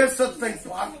 தேசத்தை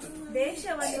பார்த்து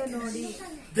ದೇಶವನ್ನು ನೋಡಿ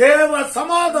தேவ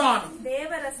சமாதானம்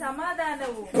ದೇವರ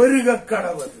ಸಮಾಧಾನವು பெருக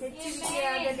கடவது.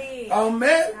 ಹೆಚ್ಚುವಿಕೆಯಾಗಲಿ.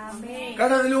 ஆமென். ಆಮೆನ್.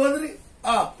 கடவுள் ஓதுறி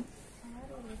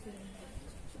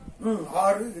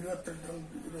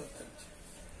 6:22-25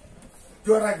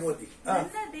 ಜೋರಾಗಿ ಓದಿ.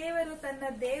 ನನ್ನ ದೇವರು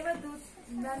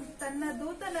ತನ್ನ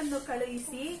ದೂತನನ್ನು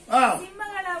ಕಳುಹಿಸಿ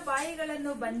ಸಿಂಹಗಳ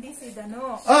ಬಾಯಿಗಳನ್ನು ಬಂಧಿಸಿದನು,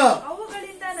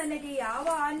 ಅವುಗಳಿಂದ ನನಗೆ ಯಾವ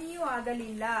ಹಾನಿಯೂ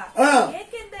ಆಗಲಿಲ್ಲ,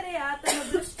 ಏಕೆಂದರೆ ಆತನ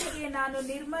ದೃಷ್ಟಿಗೆ ನಾನು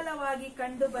ನಿರ್ಮಲವಾಗಿ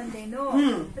ಕಂಡು ಬಂದೆನು,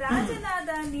 ರಾಜನಾದ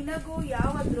ನಿನಗೂ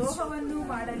ಯಾವ ದ್ರೋಹವನ್ನೂ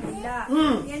ಮಾಡಲಿಲ್ಲ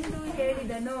ಎಂದು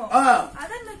ಹೇಳಿದನು.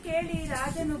 ಅದನ್ನು ಕೇಳಿ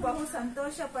ರಾಜನು ಬಹು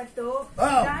ಸಂತೋಷಪಟ್ಟು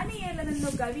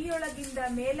ದಾನಿಯೇಲನನ್ನು ಗವಿಯೊಳಗಿಂದ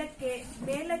ಮೇಲಕ್ಕೆ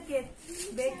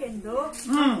ಬೇಕೆಂದು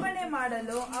ಅಪ್ಪಣೆ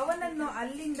ಮಾಡಲು ಅವನನ್ನು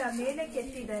ಅಲ್ಲಿಂದ ಮೇಲೆ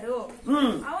ಕೆತ್ತಿದರು.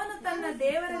 ಅವನು ತನ್ನ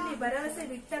ದೇವರಲ್ಲಿ ಭರವಸೆ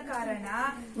ಬಿಟ್ಟ ಕಾರಣ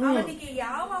ಅವನಿಗೆ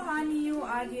ಯಾವ ಹಾನಿಯೂ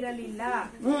ಆಗಿರಲಿಲ್ಲ.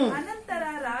 ಅನಂತರ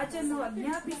ರಾಜನು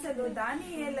ಆಜ್ಞಾಪಿಸಲು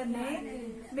ದಾನಿಯೇಲನೇ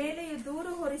ಮೇಲೆಯೂ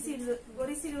ದೂರು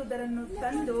ಹೊರಿಸಿರುವುದನ್ನು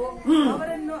ತಂದು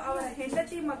ಅವರನ್ನು ಅವರ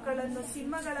ಹೆಂಡತಿ ಮಕ್ಕಳನ್ನು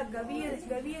ಸಿಂಹಗಳ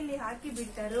ಗವಿಯಲ್ಲಿ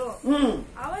ಹಾಕಿಬಿಟ್ಟರು.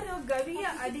 ಅವರು ಗವಿಯ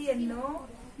ಅಡಿಯನ್ನು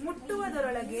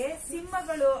ಮುಟ್ಟುವುದರೊಳಗೆ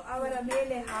ಸಿಂಹಗಳು ಅವರ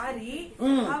ಮೇಲೆ ಹಾರಿ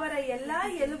ಅವರ ಎಲ್ಲಾ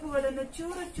ಎಲುಬುಗಳನ್ನು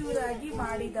ಚೂರು ಚೂರಾಗಿ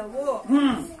ಮಾಡಿದವು.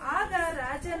 ಆಗ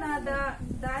ರಾಜನಾದ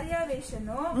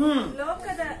ದಾರ್ಯಾವೇಶನು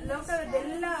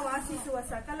ಲೋಕದೆಲ್ಲ ವಾಸಿಸುವ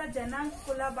ಸಕಲ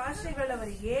ಜನಾಂಗುಲ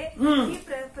ಭಾಷೆಗಳವರಿಗೆ ಈ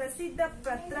ಪ್ರಸಿದ್ಧ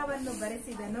ಪತ್ರವನ್ನು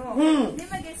ಬರೆಸಿದನು.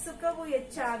 ನಿಮಗೆ ಸುಖವು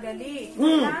ಹೆಚ್ಚಾಗಲಿ.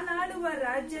 ನಾನಾಳುವ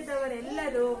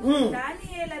ರಾಜ್ಯದವರೆಲ್ಲರೂ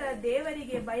ದಾನಿಯೇಲರ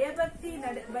ದೇವರಿಗೆ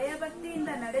ಭಯಭಕ್ತಿಯಿಂದ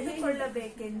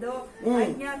ನಡೆದುಕೊಳ್ಳಬೇಕೆಂದು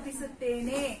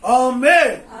ಆಜ್ಞಾಪಿಸುತ್ತೇನೆ.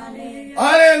 ಆಮೆನ್.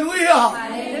 அல்லேலூயா,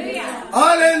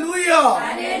 அல்லேலூயா.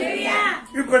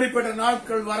 இப்படிப்பட்ட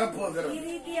நாட்கள் வரப்போகிறது. ಈ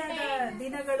ರೀತಿಯಾದ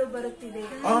ದಿನಗಳು ಬರುತ್ತಿದೆ.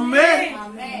 ஆமென்.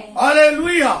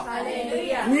 அல்லேலூயா.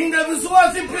 நீங்கள்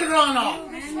விசுவாசிப்பீர்களானா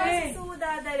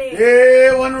ವಿಶ್ವಾಸಿಸುವುದಾದರೆ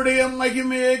தேவனுடைய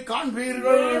மகிமையை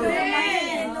காண்பீர்கள்.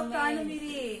 ದೇವರನ್ನು ಕಾಣುವಿರಿ.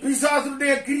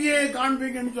 பிசாசுடைய கிரியை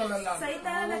காண்பீங்கன்னு சொல்லலாம்.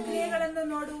 ಸೈತಾನನ ಕ್ರಿಯೆಗಳನ್ನು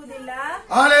ನೋಡುವುದಿಲ್ಲ.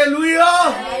 அல்லேலூயா.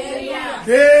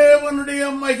 தேவனுடைய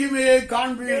மகிமையை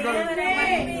காண்பீர்கள். ದೇವರ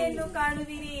ಮಹಿಮೆಯನ್ನು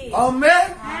ಕಾಣುವಿರಿ. ஆமென்.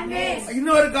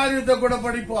 இன்னொரு காரியத்தை கூட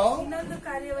படிப்போம். ಇನ್ನೊಂದು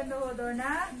ಕಾರ್ಯವನ್ನು ಓದೋಣ.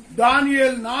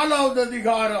 தானியேல் 4வது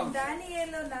அதிகாரம்.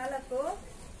 ದಾನಿಯೇಲ 4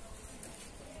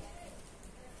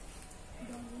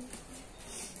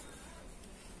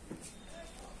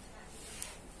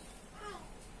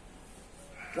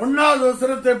 1வது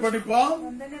வசனத்தை படிப்போம்.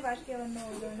 1ನೇ ವಾಕ್ಯವನ್ನು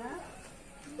ಓದೋಣ.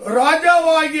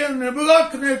 ராஜாவாகிய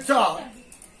நேபுகாத்நேச்சார்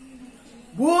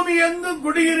பூமி எங்கும்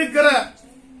குடியிருக்கிற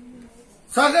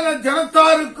சகல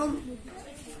ஜனத்தாருக்கும்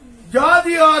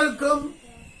ஜாதியாருக்கும்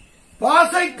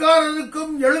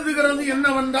பாசைக்காரருக்கும் எழுதுகிறது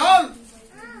என்னவென்றால்,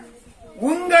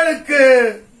 உங்களுக்கு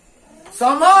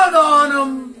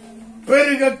சமாதானம்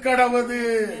பெருக கடவது.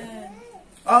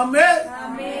 ஆமென்.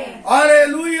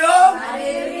 அல்லேலூயா.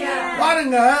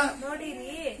 பாருங்க,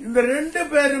 ನೋಡಿರಿ, இந்த 2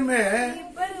 பேருமே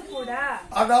ಇಬ್ಬರು ಕೂಡ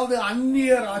அதாவது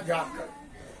அந்நிய ராஜாக்கள்,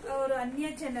 ಅವರು ಅನ್ಯ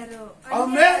ಜನರು,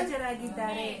 ಆಮೆನ್.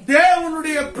 ರಾಜರಾಗಿದ್ದಾರೆ.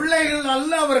 தேவனுடைய பிள்ளைகள்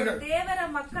அல்ல அவர்கள். ದೇವರ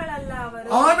ಮಕ್ಕಳಲ್ಲ ಅವರು.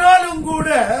 ஆனாலும் கூட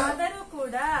ಆದರೂ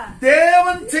ಕೂಡ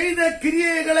தேவன் செய்த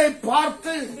கிரியைகளை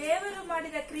பார்த்து ದೇವರು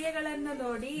ಮಾಡಿದ ಕ್ರಿಯೆಗಳನ್ನು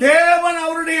ನೋಡಿ தேவன்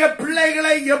அவருடைய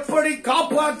பிள்ளைகளை எப்படி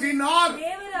காப்பாற்றினார்,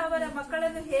 ದೇವರು ಅವರ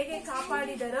ಮಕ್ಕಳನ್ನು ಹೇಗೆ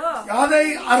ಕಾಪಾಡಿದರೋ அதை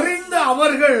அறிந்த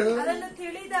அவர்கள் ಅದನ್ನು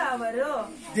ತಿಳಿದ ಅವರು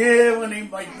தேவனை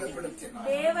மகிமைப்படுத்தினார்.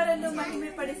 ದೇವರನ್ನು ಮಹಿಮೆ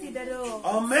ಪಡಿಸಿದರು.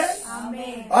 ஆமென்.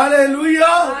 ಆಮೆನ್.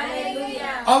 அல்லேலூயா.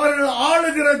 ಹಲ್ಲೆಲೂಯಾ. அவர்கள்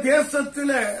ஆளுகிற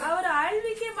தேசத்திலே ಅವರು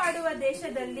ಆಳ್ವಿಕೆ ಮಾಡುವ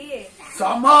ದೇಶದಲ್ಲಿ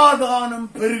சமாதானம்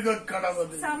பெருக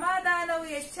கடவுது. ಸಮಾಧಾನವು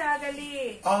ಹೆಚ್ಚಾಗಲಿ.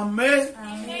 ஆமென்.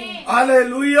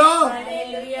 அல்லேலூயா.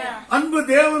 அன்பு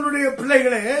தேவனுடைய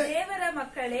பிள்ளைகளே, ದೇವರ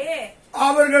ಮಕ್ಕಳೇ,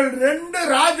 அவர்கள் 2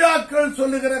 ராஜாக்கள்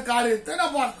சொல்லுகிற காரியத்தை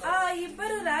நாம் பார்க்கிறோம். ಆ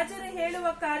ಇಬ್ಬರು ರಾಜರು ಹೇಳುವ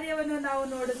ಕಾರ್ಯವನ್ನು ನಾವು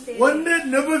ನೋಡುತ್ತೇವೆ. ஒன்று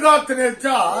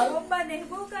ನೆಬೂಕದ್ನೆಚ್ಚರ್, ಒಬ್ಬ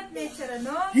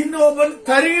ನೆಬೂಕದ್ನೆಚ್ಚರನು, ಇನ್ನೊಬ್ಬன்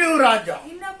தரியு ராஜா.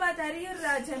 ಇನ್ನೊಬ್ಬ ದರಿಯುರ್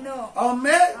ರಾಜನು.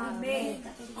 ஆமென்.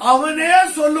 அவனே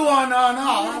சொல்லுவானானா,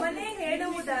 ಅವನೇ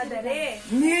ಹೇಳುವುದಾದರೆ,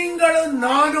 நீங்களும்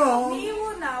நானும் ನೀವು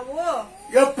ನಾವು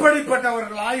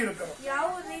எப்படிப்பட்டவர்களாய் இருக்கிறோம்? ಯಾವ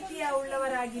ರೀತಿಯ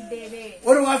ಉಳ್ಳವರಾಗಿದ್ದೇವೆ?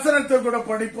 ஒரு வசனத்தை கூட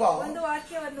படிப்போம். ಒಂದು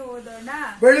ವಾಕ್ಯವನ್ನು ಓದೋಣ.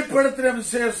 வெளிப்படுத்தின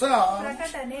விசேஷம்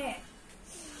ಪ್ರಕಟಣೆ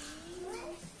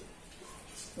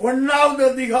 1வது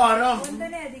அதிகாரம்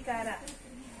 1ನೇ ಅಧಿಕಾರ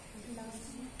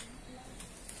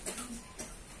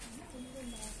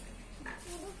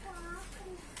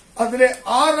அதிலே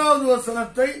 6வது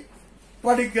வசனத்தை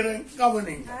படிக்கிறேன்,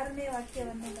 கவனிங்க. 6ನೇ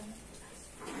ವಾಕ್ಯವನ್ನು ಓದೋಣ.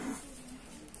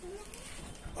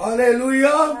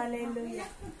 அல்லேலூயா. ஹalleluya.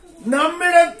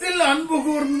 நம்மிடத்தில் அன்பு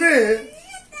கூர்ந்து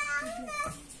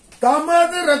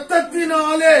தமது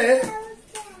இரத்தத்தினாலே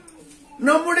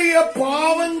நம்முடைய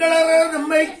பாவங்கள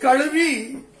நம்மை கழுவி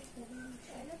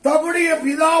தம்முடைய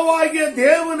பிதாவாகிய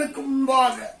தேவனுக்கு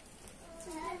முன்பாக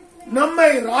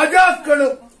நம்மை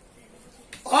ராஜாக்களும்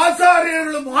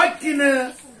ஆசாரியர்களும் ஆக்கின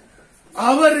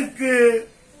அவருக்கு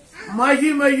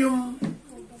மகிமையும்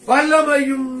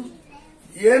வல்லமையும்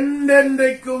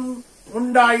என்றென்றைக்கும்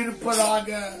உண்டாயிருப்பதாக.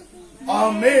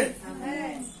 ஆமென்.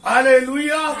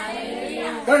 அல்லேலூயா.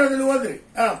 ಕನ್ನಡದಲ್ಲಿ ಓದ್ರಿ.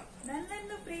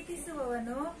 ನನ್ನನ್ನು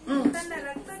ಪ್ರೀತಿಸುವವನು ತನ್ನ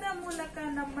ರಕ್ತದ ಮೂಲಕ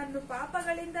ನಮ್ಮನ್ನು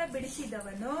ಪಾಪಗಳಿಂದ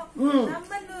ಬಿಡಿಸಿದವನು,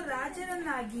 ನಮ್ಮನ್ನು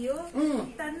ರಾಜರನ್ನಾಗಿಯೂ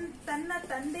ತನ್ನ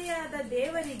ತಂದೆಯಾದ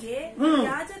ದೇವರಿಗೆ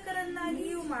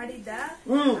ಯಾಜಕರನ್ನಾಗಿಯೂ ಮಾಡಿದ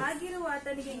ಆಗಿರುವ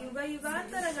ಆತನಿಗೆ ಯುಗ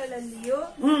ಯುಗಾಂತರಗಳಲ್ಲಿಯೂ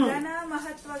ಘನ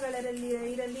ಮಹತ್ವಗಳಲ್ಲಿ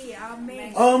ಇರಲಿ.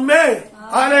 ಆಮೆನ್. ಆಮೆನ್.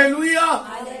 ಹalleluya.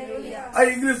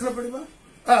 ಇಂಗ್ಲಿಷ್ లో ಪಡಿಬಾ.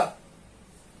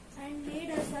 And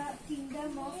made us a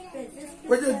kingdom of priests.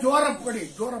 கொஞ்சம் ஜோரா படி,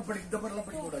 ஜோரா படி. இந்த பரல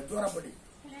படி கூட ஜோரா படி.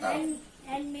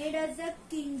 And made us a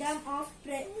kingdom of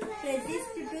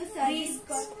priests to service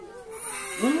God.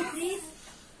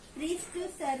 Priests to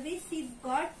service His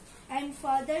God and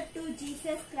Father to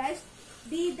Jesus Christ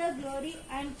be the glory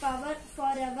and power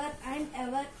forever and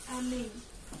ever. Amen.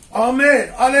 ஆமென்.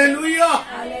 ஹalleluya.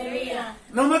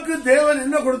 நமக்கு தேவன்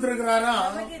என்ன கொடுத்திருக்கிறாரா?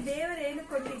 ನಮಗೆ ದೇವರು ಏನು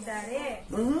ಕೊಟ್ಟಿದ್ದಾರೆ?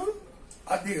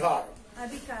 அதிகாரம்.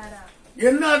 ಅಧಿಕಾರ.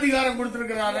 என்ன அதிகாரம்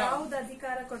கொடுத்திருக்கிறாரா? ಯಾವುದು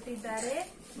ಅಧಿಕಾರ ಕೊಟ್ಟಿದ್ದಾರೆ?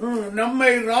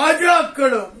 நம்மை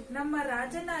ராஜாக்களும் ನಮ್ಮ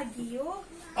ರಾಜನಾಗಿಯೂ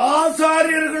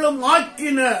ஆசாரியர்களும்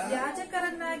ஆக்கின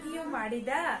ಯಾಜಕರನ್ನಾಗಿಯೂ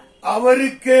ಮಾಡಿದ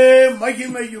அவருக்கே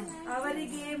மகிமையும்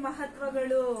ಅವರಿಗೆ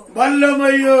ಮಹತ್ವಗಳು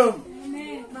வல்லமையும்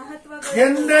ಮಹತ್ವಗಳು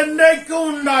என்றென்றைக்கும்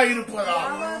உண்டாயிருப்பதாக.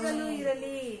 ಯಾವಾಗಲೂ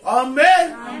ಇರಲಿ. ஆமென்.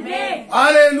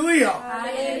 ஹalleluya.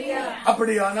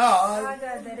 அப்படியானால்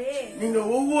ಹಾಗಾದರೆ நீங்க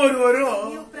ஒவ்வொருவரும்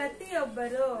ನೀವು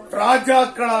ಪ್ರತಿಯೊಬ್ಬರು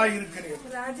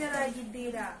ராஜாக்களாயிருக்கிறீர்கள்,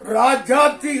 ರಾಜರಾಗಿದ್ದೀರಾ,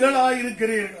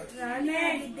 ராஜாத்திகளாயிருக்கிறீர்கள்.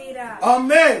 ರಾಣಿಯಾಗಿದ್ದೀರಾ.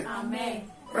 ஆமென்.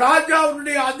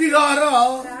 ராஜாவுடைய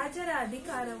அதிகாரம் ರಾಜರ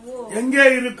ಅಧಿಕಾರವು எங்கே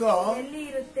இருக்கும்? ಎಲ್ಲಿ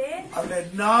ಇರುತ್ತೆ? அந்த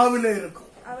நாவில இருக்கும்.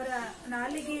 ಅವರ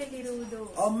ನಾಲಿಗೆಯಲ್ಲಿರುವುದು.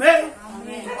 ஆமென்.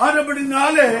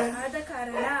 அதுபடினாலே ಆದ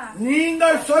ಕಾರಣ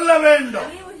நீங்கள் சொல்ல வேண்டும்,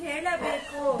 ನೀವು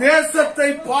ಹೇಳಬೇಕು, தேசத்தை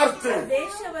பார்த்து,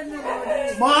 ದೇಶವನ್ನು ನೋಡಿ,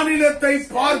 மாநிலத்தை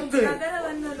பார்த்து,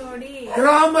 ನಗರವನ್ನು ನೋಡಿ,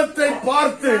 கிராமத்தை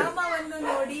பார்த்து, ಗ್ರಾಮವನ್ನು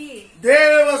ನೋಡಿ,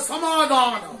 தேவ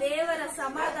சமாதானம் ದೇವರ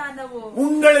ಸಮಾಧಾನವು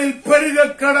உங்களில் பெருக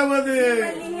கடவது.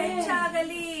 ಅಲ್ಲಿ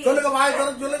ಹೆಚ್ಚಾಗಲಿ. சொல்லுங்க, வாய்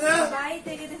திறந்து சொல்லுங்க. ಬಾಯಿ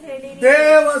ತೆಗೆದು ಹೇಳಿರಿ,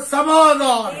 தேவ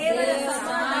சமாதானம் ದೇವರ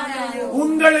ಸಮಾಧಾನವು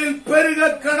உங்களில் பெருக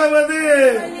கடவது.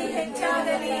 ಅಲ್ಲಿ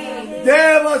ಹೆಚ್ಚಾಗಲಿ.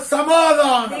 தேவ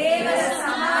சமாதானம் ದೇವರ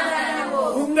ಸಮಾಧಾನವು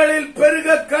உங்களில் பெருக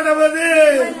கடவது.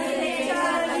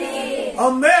 ಹೆಚ್ಚಾಗಲಿ.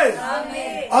 ஆமென்.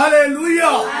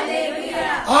 ஹalleluya.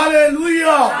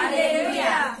 ஹalleluya.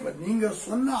 நீங்க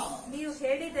சொன்னா ನೀವು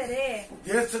ಹೇಳಿದರೆ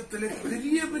தேசத்திலே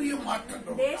பெரிய பெரிய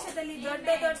மாற்றங்கள். ದೇಶದಲ್ಲಿ ದೊಡ್ಡ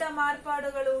ದೊಡ್ಡ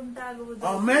ಮಾರ್ಪಾಡುಗಳು ಉಂಟಾಗುವುದು.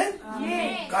 ஆமென்.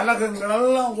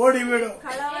 கலகங்களெல்லாம் ஓடிவிடும்.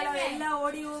 ಕಳವಳ ಎಲ್ಲ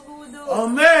ಓಡಿ ಹೋಗುವುದು.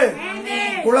 ஆமென்.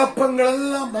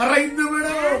 குழப்பங்களெல்லாம் மறைந்து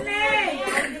விடும்.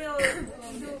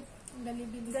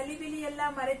 ಗಲಿಬಿಲಿ ಎಲ್ಲ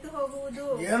ಮರೆತು ಹೋಗುವುದು.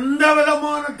 எந்த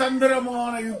விதமான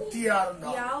தந்திரமான யுக்தியா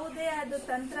இருந்தால் ಯಾವುದೇ ಅದು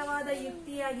ತಂತ್ರವಾದ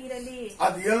ಯುಕ್ತಿಯಾಗಿರಲಿ,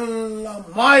 அது எல்லாம்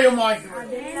மாயமாகிறது.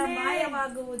 ಅದೆಲ್ಲ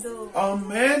ಮಾಯವಾಗುವುದು.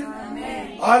 ஆமென்.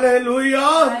 ஹalleluya.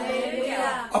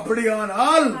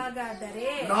 அப்படியானால் ಹಾಗಾದರೆ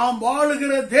நாம்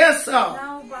வாழுகிற தேசம்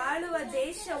ನಾವು ಬಾಳುವ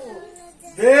ದೇಶವು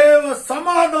தேவ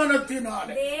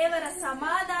சமாதானத்தினாலே ದೇವರ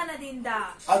ಸಮಾಧಾನದಿಂದ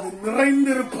அது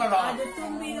நிறைந்திருப்பதால் ಅದು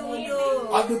ತುಂಬಿರುವುದು.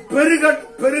 அது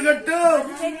பெருகட்டும்.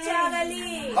 ಅದು ಹೆಚ್ಚಾಗಲಿ.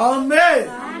 ஆமென்.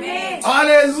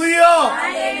 ஹalleluya.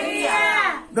 Hallelujah.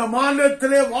 இந்த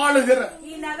மாநிலத்திலே வாழுகிற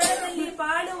ಈ ನಗರದಲ್ಲಿ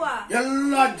ಬಾಳುವ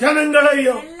எல்லா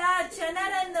ஜனங்களையும் ಎಲ್ಲಾ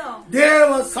ಜನರನ್ನು தேவ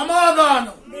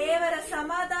சமாதானம் ದೇವರ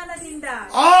ಸಮಾಧಾನದಿಂದ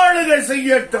ஆளுகை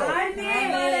செய்யட்டும். ಆಳ್ವಿಕೆ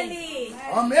ಮಾಡಲಿ.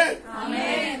 ஆமென்.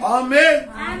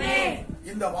 ஆமென்.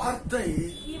 இந்த வார்த்தை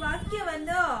ಈ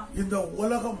ವಾಕ್ಯವನ್ನು இந்த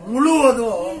உலகம்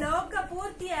முழுவதும் ಈ ಲೋಕ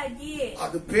ಪೂರ್ತಿಯಾಗಿ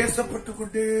அது பேசப்பட்டு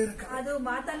கொண்டே இருக்கு. ಅದು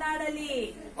ಮಾತನಾಡಲಿ.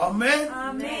 ஆமென்.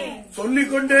 ಆಮೆನ್.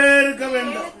 சொல்லிக்கொண்டே இருக்க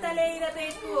வேண்டும். ಹೇಳುತ್ತಲೇ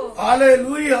ಇರಬೇಕು.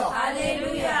 ஹalleluya.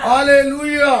 ஹalleluya.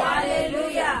 ஹalleluya.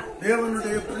 ஹalleluya.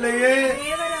 தேவனுடைய பிள்ளையே,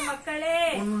 ದೇವರ ಮಕ್ಕಳೇ,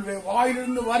 உன்னுடைய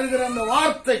வாயிலிருந்து வருகிற அந்த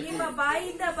வார்த்தைக்கு ನಿಮ್ಮ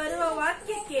ಬಾಯಿಂದ ಬರುವ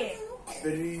ವಾಕ್ಯಕ್ಕೆ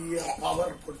பெரிய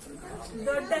பவர் கொடுத்திருக்கிறார்.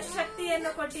 ದೊಡ್ಡ ಶಕ್ತಿಯನ್ನು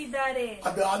ಕೊಟ್ಟಿದ್ದಾರೆ.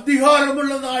 அது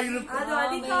அதிகாரமுள்ளதாயிருக்கும். ಅದು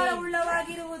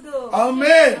ಅಧಿಕಾರವುಳ್ಳವಾಗಿರುವುದು.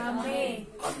 ஆமென். ಆಮೆನ್.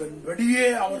 அதன்படியே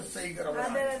அவர் செய்கிறவர்.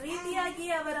 ಅದರ ರೀತಿಯಾಗಿ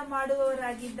ಅವರ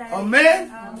ಮಾಡುವವರಾಗಿದ್ದಾರೆ. ஆமென்.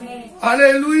 ಆಮೆನ್.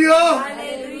 ஹalleluya.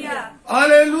 ಹalleluya.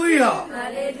 ஹalleluya.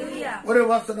 ಹalleluya. ஒரு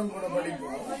வசனம் கூட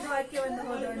படிப்போம். ಒಂದು ವಾಕ್ಯವನ್ನು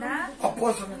ಓದೋಣ.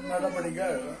 அப்போஸ்தலர்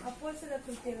நடபடிகள் ಅಪೊಸ್ತಲ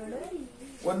ಕೃತ್ಯಗಳು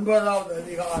 9வது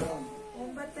அதிகாரம்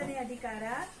 9ನೇ ಅಧಿಕಾರ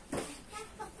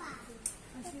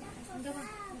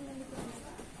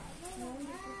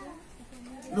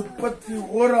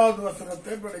 31வது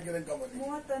வசனத்தை படிக்கிறேன். கவனி.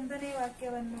 31ನೇ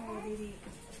ವಾಕ್ಯವನ್ನು ಓದಿರಿ.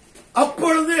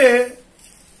 அப்பொழுது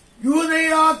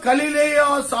யூதேயா, கலிலேயா,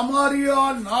 சமாரியா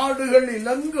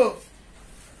நாடுகளிலெங்கும்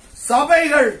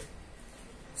சபைகள்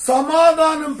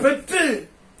சமாதானம் பெற்று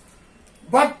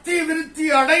பக்தி விருத்தி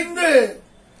அடைந்து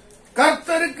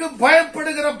கர்த்தருக்கு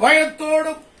பயப்படுகிற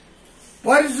பயத்தோடும்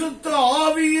பரிசுத்த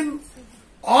ஆவியின்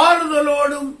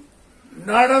ஆறுதலோடும்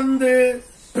நடந்து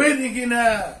பெருகின.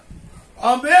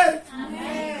 ஆமென்.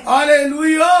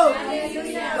 ஹalleluya.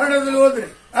 நடந்து ஓது.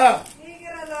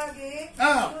 ಹೀಗಿರಲಾಗಿ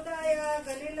ಯೂದಾಯ,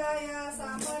 ಗಲಿಲಾಯ,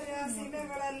 ಸಾಮಾರ್ಯ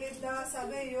ಸೀಮೆಗಳಲ್ಲಿದ್ದ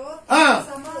ಸಭೆಯು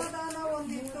ಸಮಾಧಾನ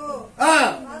ಹೊಂದಿತ್ತು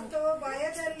ಮತ್ತು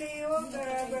ಭಯದಲ್ಲಿಯೂ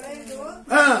ಬೆಳೆದು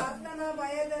ಕರ್ತನ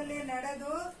ಭಯದಲ್ಲಿ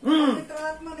ನಡೆದು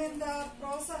ಪವಿತ್ರಾತ್ಮನಿಂದ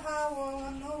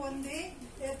ಪ್ರೋತ್ಸಾಹವನ್ನು ಹೊಂದಿ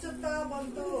ಹೆಚ್ಚುತ್ತಾ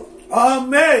ಬಂತು.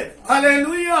 ஆமென்.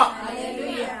 ஹalleluya.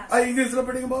 இங்கிலீஷ்ல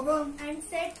படிங்க பாப்பா. And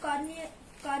said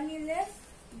Cornelius,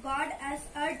 God has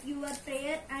heard your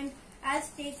prayer and has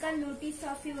taken notice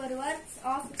of your works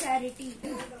of charity.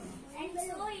 And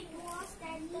so it was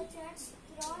that the church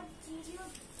throughout Judea,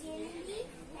 Galilee,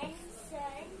 and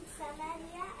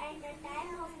Samaria, and the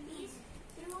time of peace,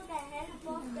 through the help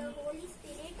of the Holy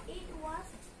Spirit, it was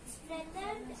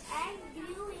strengthened and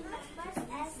grew in numbers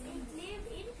as it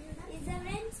lived in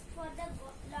reverence for the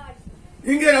Lord.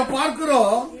 இங்கே நாம்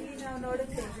பார்க்கிறோம், ಇಲ್ಲಿ ನಾವು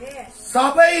ನೋಡುತ್ತೇವೆ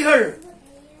சபைகள்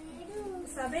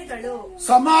ಸಭೆಗಳು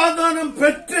சமாதானம்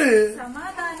பெற்று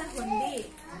ಸಮಾಧಾನ ಹೊಂದಿ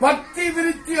பக்தி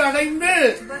விருத்தி அடைந்து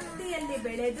ಭಕ್ತಿಯಲ್ಲಿ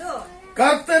ಬೆಳೆದು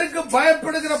கர்த்தருக்கு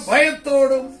பயப்படுகிற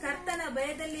பயத்தோடும் ಕರ್ತನ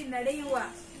ಭಯದಲ್ಲಿ ನಡೆಯುವ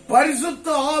பரிசுத்த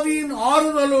ஆவியின்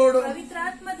ஆறுதலோடும்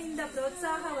ಪವಿತ್ರಾತ್ಮದಿಂದ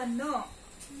ಪ್ರೋತ್ಸಾಹವನ್ನು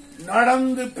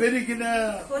நடந்து பெருகின.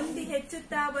 ಹೊಂದಿ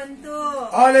ಹೆಚ್ಚುತ್ತಾ ಬಂತು.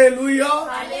 ஹalleluya.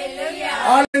 ಹalleluya.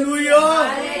 ஹalleluya.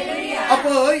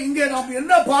 அப்போ இங்கே நாம்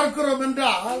என்ன பார்க்கிறோம்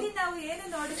என்றால், ಇಲ್ಲಿ ನಾವು ಏನು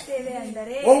ನೋಡುತ್ತೇವೆ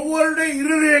ಅಂದರೆ ஒவ்வொருடைய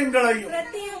இருதயங்களையும்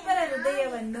ಪ್ರತಿಯೊಬ್ಬರ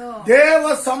ಹೃದಯವನ್ನು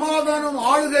தேவ சமாதானம்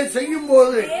ஆளுகை செய்யும்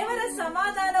போது ದೇವರ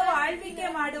ಸಮಾಧಾನವು ಆಳ್ವಿಕೆ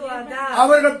ಮಾಡುವಾಗ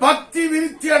அவர்கள் பக்தி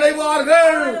விருத்தி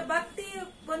அடைவார்கள். ಅವರು ಭಕ್ತಿ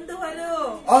ಹೊಂದುವರು.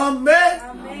 ஆமென்.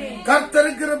 ಆಮೆನ್.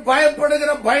 கர்த்தருக்கு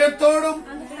பயப்படுகிற பயத்தோடும்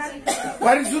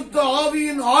பரிசுத்த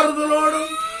ஆவியின்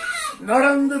ஆறுதலோடும்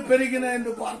நடந்து பெருகின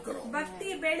என்று பார்க்கிறோம். ಭಕ್ತಿ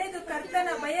ಬೆಳೆದು ಕರ್ತನ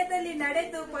ಭಯದಲ್ಲಿ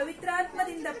ನಡೆದು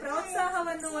ಪವಿತ್ರಾತ್ಮದಿಂದ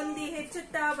ಪ್ರೋತ್ಸಾಹವನ್ನು ಹೊಂದಿ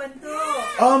ಹೆಚ್ಚುತ್ತಾ ಬಂತು.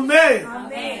 ஆமென்.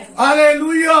 ಆಮೆನ್.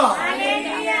 ஹalleluya.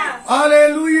 ಹalleluya.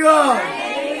 ஹalleluya.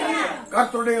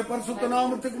 கர்த்தருடைய பரிசுத்த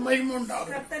நாமத்துக்கு மகிமை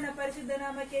உண்டாகும். ಕರ್ತನ ಪರಿಶುದ್ಧ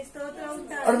ನಾಮಕ್ಕೆ ಸ್ತೋತ್ರ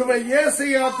ಉಂಟಾಗಲಿ. அடுத்தது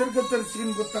ஏசாயா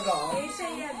தீர்க்கதரிசியின் புத்தகம்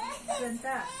ಯೆಶಾಯ ಗ್ರಂಥ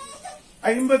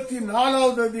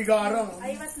 54வது அதிகாரம்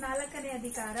 54ನೇ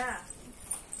ಅಧಿಕಾರ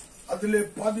அதிலே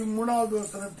 13வது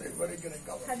வசனத்தை படிக்கிறேன்.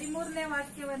 13ನೇ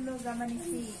ವಾಕ್ಯವನ್ನು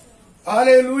ಗಮನಿಸಿ.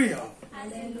 ஹalleluya.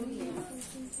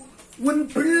 உன்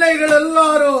பிள்ளைகள்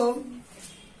எல்லாரும்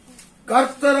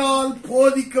கர்த்தரால்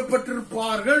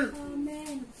போதிக்கப்பட்டிருப்பார்கள்.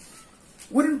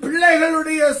 உன்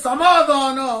பிள்ளைகளுடைய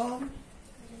சமாதானம்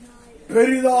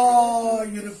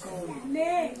பெரிதாயிருக்கும்.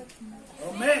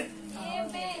 ஆமென்.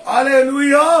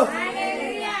 ஹalleluya.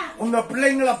 உங்க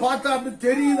பிள்ளைங்களை பார்த்தா அப்படி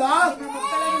தெரியுதா?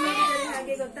 ಮಕ್ಕಳನ್ನು ನೋಡಿದರೆ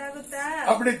ಹಾಗೆ ಗೊತ್ತಾಗುತ್ತಾ?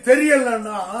 அப்படி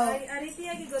தெரியலன்னா ಆ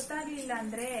ರೀತಿಯಾಗಿ ಗೊತ್ತಾಗ್ಲಿಲ್ಲ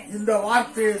ಅಂದ್ರೆ இந்த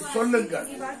வார்த்தையை சொல்லுங்க.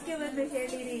 ಈ ವಾಕ್ಯವನ್ನು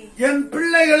ಹೇಳಿರಿ. என்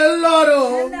பிள்ளைகள்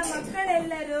எல்லாரும் ನನ್ನ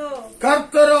ಮಕ್ಕಳೆಲ್ಲರೂ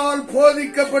கர்த்தரால்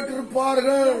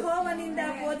போதிக்கப்பட்டிருப்பார்கள். ಯೆಹೋವನಿಂದ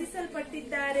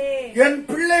ಬೋಧಿಸಲ್ಪಟ್ಟಿದ್ದಾರೆ. என்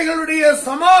பிள்ளைகளுடைய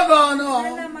சமாதானம்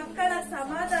ನನ್ನ ಮಕ್ಕಳ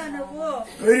ಸಮಾಧಾನವು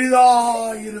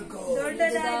பெரிதாயிருக்கும்.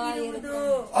 ದೊಡ್ಡದಾಗಿರುವುದು.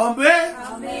 ஆமென்.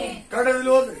 ಆಮೆನ್.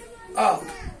 கடலில் ஓது.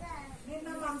 ನಿನ್ನ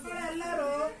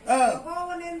ಮಕ್ಕಳೆಲ್ಲರೂ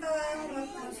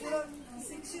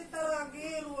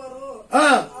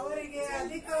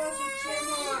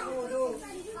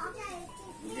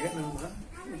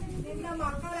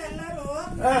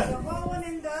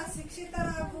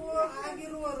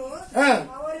ಆಗಿರುವರು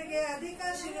ಅವರಿಗೆ ಅಧಿಕ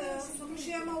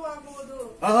ಸುಕ್ಷೇಮವಾಗುವುದು.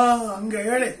 ಹಂಗ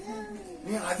ಹೇಳಿ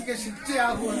ನೀ ಅಧಿಕ ಶಿಕ್ಷೆ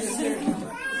ಆಗುವುದು.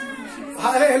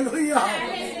 ஹல்லேலூயா,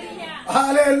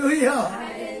 ஹல்லேலூயா.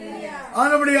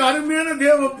 ஆனபடி அருமையான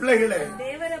தேவ பிள்ளைகளே,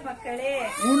 ದೇವರ ಮಕ್ಕಳೇ,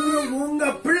 உங்க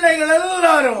பிள்ளைகள்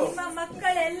எல்லாரும் ನಿಮ್ಮ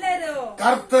ಮಕ್ಕಳೆಲ್ಲರೂ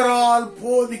கர்த்தரால்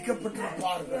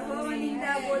போதிக்கப்பட்டிருப்பார்கள். ಯೆಹೋವನಿಂದ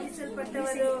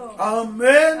ಬೋಧಿಸಲ್ಪಟ್ಟವರು.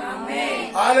 ஆமென்,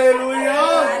 ஹல்லேலூயா.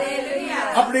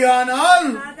 அப்படியானால்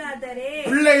ಹಾಗಾದರೆ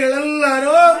பிள்ளைகள்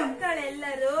எல்லாரும்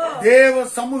ಮಕ್ಕಳೆಲ್ಲರೂ தேவ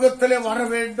சமூகத்திலே வர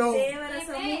வேண்டும். ದೇವರ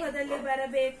ಸಮೂಹದಲ್ಲಿ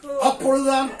ಬರಬೇಕು.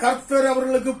 அப்பொழுதுதான் கர்த்தர்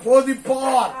அவர்களுக்கு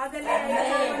போதிப்பார். ಆಗಲೇ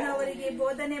ಯೆಹೋವನು ಅವರಿಗೆ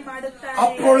ಬೋಧನೆ ಮಾಡುತ್ತಾರೆ.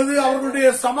 அப்பொழுது அவர்களுடைய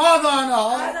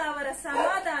சமாதானம் ಆಗ ಅವರ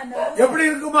ಸಮಾಧಾನ எப்படி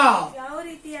இருக்குமா? ಯಾವ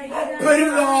ರೀತಿಯಾಗಿ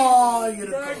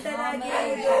பெரிதாயிருக்கும்.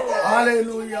 ದೊಡ್ಡದಾಗಿರುವುದು.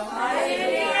 ஹல்லேலூயா,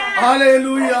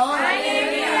 ஹல்லேலூயா.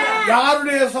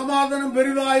 யாருடைய சமாதானம்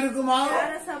பெரிதாயிருக்குமா?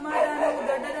 ಯಾರ ಸಮಾಧಾನವು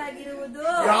ದೊಡ್ಡದಾಗಿರುವುದು?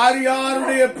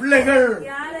 யாருடைய பிள்ளைகள்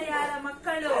ಯಾರ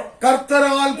ಮಕ್ಕಳು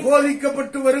கர்த்தரால்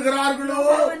போதிக்கப்பட்டு வருகிறார்களோ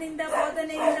ಯೆಹೋವನಿಂದ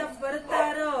ಬೋಧನೆಯಿಂದ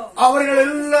ಬರುತ್ತಾರೋ அவர்கள்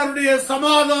எல்லாருடைய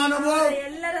சமாதானமோ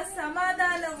ಎಲ್ಲರ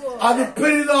ಸಮಾಧಾನವು அது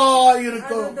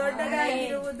பெரிதாயிருக்கும்.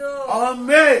 ದೊಡ್ಡದಾಗಿರುವುದು.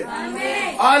 ஆமென்,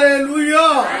 ஹல்லேலூயா.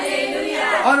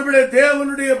 அவருடைய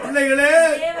தேவனுடைய பிள்ளைகளே,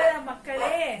 ದೇವರ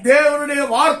ಮಕ್ಕಳೇ, தேவனுடைய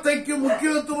வார்த்தைக்கு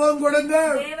முக்கியத்துவம்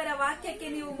கொடுங்கள். ದೇವರ ವಾಕ್ಯಕ್ಕೆ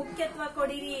ನೀವು ಮುಖ್ಯತ್ವ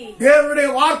ಕೊಡಿರಿ. தேவனுடைய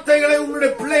வார்த்தைகளை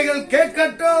உங்களுடைய பிள்ளைகள்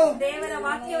கேட்கட்டும். ದೇವರ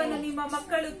ವಾಕ್ಯವನ್ನು ನಿಮ್ಮ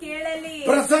ಮಕ್ಕಳು ಕೇಳಲಿ.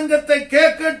 பிரசங்கத்தை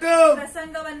கேட்கட்டும்.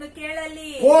 ಪ್ರಸಂಗವನ್ನು ಕೇಳಲಿ.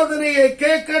 போதனையை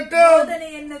கேட்கட்டும்.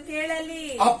 ಬೋಧನೆಯನ್ನು ಕೇಳಲಿ.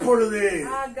 அப்பொழுது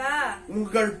ಆಗ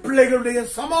உங்கள் பிள்ளைகளுடைய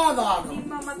சமாதானம்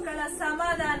ನಿಮ್ಮ ಮಕ್ಕಳ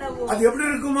ಸಮಾಧಾನವು அது எப்படி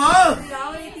இருக்குமா?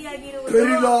 ಯಾವ ರೀತಿಯಾಗಿರುವುದು?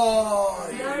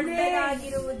 பெரிதாய்.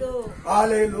 ದೊಡ್ಡದಾಗಿರುವುದು.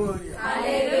 ஹல்லேலூயா,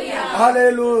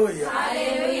 ஹல்லேலூயா.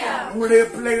 உங்களுடைய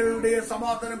பிள்ளைகளுடைய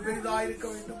சமாதானம் பெரிதாயிருக்க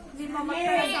வேண்டும். ನಿಮ್ಮ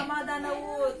ಮಕ್ಕಳ ಸಮಾಧಾನವು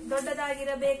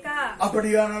ದೊಡ್ಡದಾಗಿರಬೇಕಾ?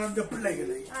 அப்படியானால் அந்த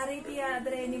பிள்ளைகளை ಆ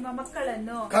ರೀತಿಯಾದರೆ ನಿಮ್ಮ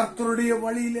ಮಕ್ಕಳನ್ನು கர்த்தருடைய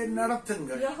வழியிலே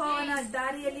நடத்துங்கள். ಯೆಹೋವನ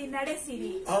ದಾರಿಯಲ್ಲಿ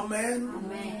ನಡೆಸಿರಿ. ஆமென்,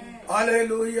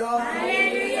 ஹல்லேலூயா,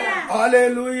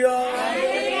 ஹல்லேலூயா,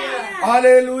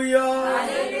 ஹல்லேலூயா.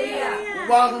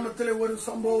 உபாகமத்திலே ஒரு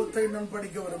சம்பவத்தை நான்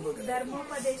படிக்க விரும்புகிறேன்.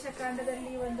 ಧರ್ಮೋಪದೇಶ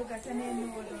ಕಾಂಡದಲ್ಲಿ ಒಂದು ಘಟನೆಯನ್ನು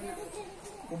ಓದೋಣ.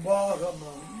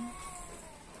 உபாகமம்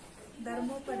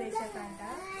ಧರ್ಮೋಪದೇಶ ಕಾಂಡ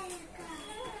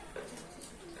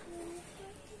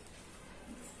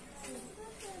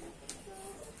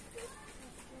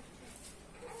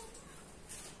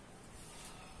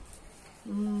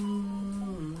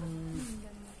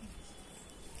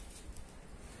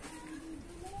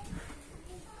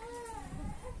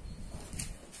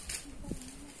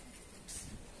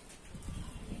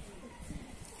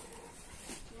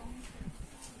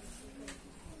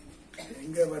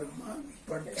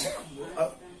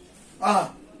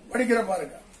படிக்கிற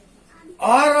பாருங்க.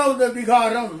 6வது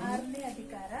அதிகாரம் 6ನೇ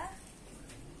ಅಧಿಕಾರ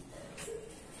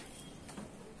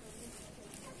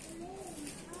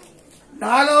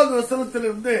 4வது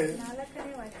வசனத்திலிருந்து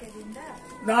 4ನೇ ವಾಕ್ಯದಿಂದ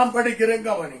நாம் படிக்கிறேன்,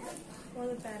 கவனிங்க.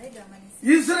 ಓದುತ್ತಾರೆ, ಗಮನಿಸಿ.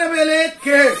 இஸ்ரவேலே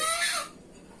கேள்,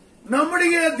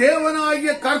 நம்முடைய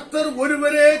தேவனாகிய கர்த்தர்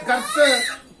ஒருவரே கர்த்தர்.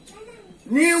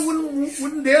 நீ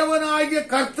உன் தேவனாகிய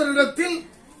கர்த்தரிடத்தில்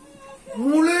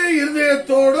முழு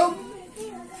இருதயத்தோடும்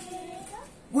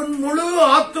உன் முழு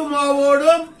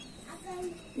ஆத்துமாவோடும்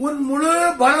உன் முழு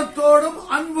பலத்தோடும்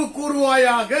அன்பு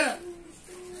கூறுவாயாக.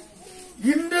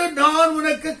 இன்று நான்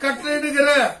உனக்கு கட்டளையிடுகிற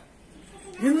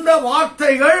இந்த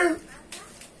வார்த்தைகள்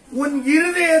உன்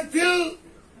இருதயத்தில்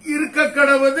இருக்க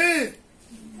கடவது.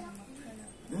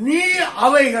 நீ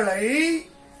அவைகளை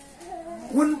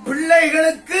உன்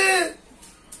பிள்ளைகளுக்கு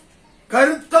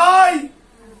கருத்தாய்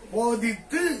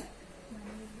போதித்து,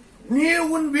 நீ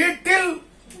உன் வீட்டில்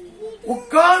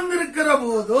உட்கார்ந்திருக்கிற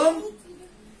போதும்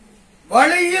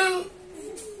வழியில்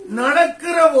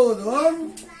நடக்கிற போதும்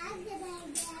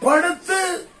படுத்து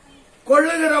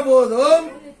கொள்ளுகிற போதும்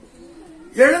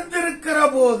எழுந்திருக்கிற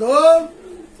போதும்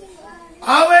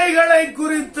அவைகளை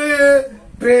குறித்து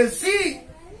பேசி.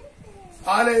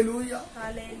 ஹல்லேலூயா,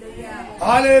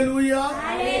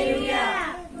 ஹல்லேலூயா.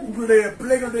 உங்களுடைய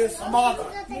பிள்ளைகளுடைய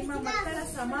சமாதானம் ನಿಮ್ಮ ಮಕ್ಕಳ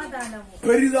ಸಮಾಧಾನವು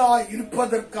பெரிதாய்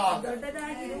இருப்பதற்காக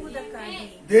ದೊಡ್ಡದಾಗಿರುವುದಕ್ಕಾಗಿ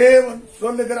தேவன்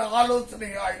சொல்லுகிற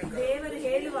ஆலோசனையாயிருக்கிறது. ದೇವರು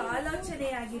ಹೇಳುವ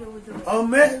ಆಲೋಚನೆಯಾಗಿರುವುದು.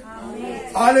 ஆமென்,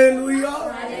 ஹல்லேலூயா.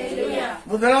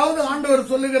 முதலாவது ஆண்டவர்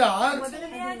சொல்லுகிறார்,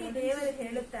 ಮೊದಲನೆಯಾಗಿ ದೇವರು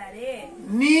ಹೇಳುತ್ತಾರೆ,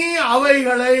 நீ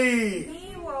அவைகளை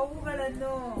ನೀವು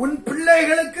ಅವುಗಳನ್ನು உன்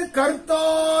பிள்ளைகளுக்கு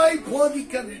கருத்தாய்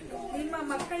போதிக்க வேண்டும். ನಿಮ್ಮ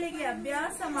ಮಕ್ಕಳಿಗೆ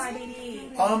ಅಭ್ಯಾಸ ಮಾಡಿರಿ.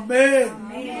 ஆமென்,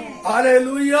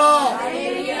 ஹல்லேலூயா.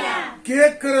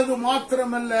 கேட்கிறது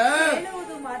மாத்திரமல்ல,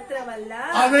 ಹೇಳುವುದು ಮಾತ್ರವಲ್ಲ,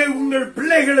 அதை உங்கள்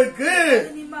பிள்ளைகளுக்கு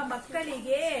ನಿಮ್ಮ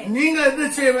ಮಕ್ಕಳಿಗೆ நீங்கள் என்ன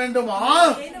செய்ய வேண்டுமா?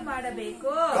 ಏನು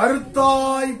ಮಾಡಬೇಕು?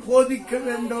 கருத்தாய் போதிக்க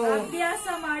வேண்டும். ಅಭ್ಯಾಸ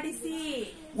ಮಾಡಿಸಿ.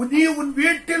 நீ உன்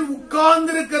வீட்டில்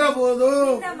உட்கார்ந்திருக்கிற போதோ,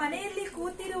 ನಿನ್ನ ಮನೆಯಲ್ಲಿ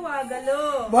ಕೂತಿರುವಾಗಲೋ,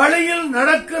 வழியில்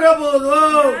நடக்கிற போதோ,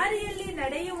 ದಾರಿಯಲ್ಲಿ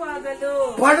ನಡೆಯುವಾಗಲೋ,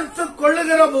 படுத்துக்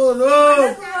கொள்ளுகிற போதோ,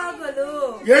 ಮಲಗುವಾಗಲೋ,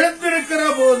 எழுந்திருக்கிற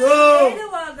போதோ,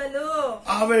 ಹೇಳುವಾಗಲೋ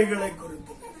அவைகளை குறித்து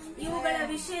ಇವುಗಳ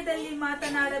ವಿಷಯದಲ್ಲಿ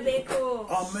ಮಾತನಾಡಬೇಕು.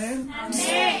 ஆமென்.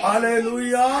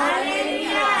 ஹல்லேலூயா.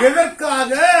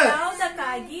 எதற்காக?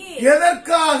 ಯಾವುದಕ್ಕಾಗಿ?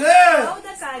 எதற்காக?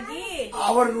 ಯಾವುದಕ್ಕಾಗಿ?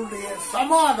 அவர்களுடைய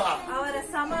சமாதானம் ಅವರ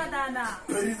ಸಮಾಧಾನ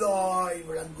பெரிதாய்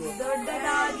விளங்கும்.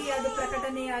 ದೊಡ್ಡದಾಗಿ ಅದು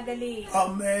ಪ್ರಕಟಣೆಯಾಗಲಿ.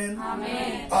 ஆமென்.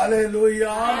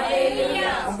 ஹல்லேலூயா.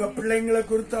 உங்க பிள்ளைங்களை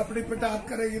குறித்து அப்படிப்பட்ட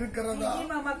அக்கறை இருக்கிறதா?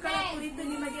 ನಿಮ್ಮ ಮಕ್ಕಳ ಕುರಿತು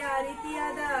ನಿಮಗೆ ಆ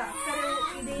ರೀತಿಯಾದ ಅಕ್ಕರೆ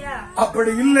ಇದೆಯಾ?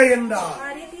 அப்படி இல்லை என்றால் ಆ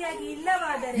ರೀತಿಯಾಗಿ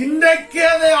ಇಲ್ಲವಾದರೆ இன்றைக்கு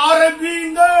அதை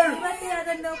ஆரம்பியுங்கள். ಇವತ್ತೇ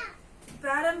ಅದನ್ನು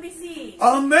ಪ್ರಾರಂಭಿಸಿ.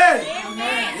 ஆமென்.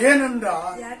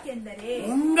 ஏனென்றால் ಯಾಕೆಂದರೆ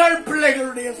உங்கள்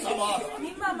பிள்ளைகளுடைய சமாதானம்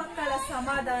ನಿಮ್ಮ ಮಕ್ಕಳ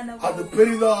ಸಮಾಧಾನವು அது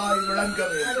பெரிதாய் விளங்க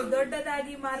வேண்டும். ಅದು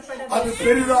ದೊಡ್ಡದಾಗಿ அது ಮಾರ್ಪಡಬೇಕು.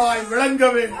 பெரிதாய் விளங்க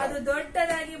வேண்டும். ಅದು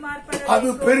ದೊಡ್ಡದಾಗಿ அது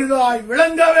ಮಾರ್ಪಡಬೇಕು. பெரிதாய்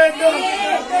விளங்க வேண்டும்.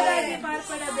 ದೊಡ್ಡದಾಗಿ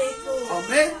ಮಾರ್ಪಡಬೇಕು.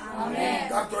 ஆமென்.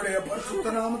 கர்த்தருடைய பரிசுத்த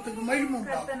நாமத்துக்கு மகிமை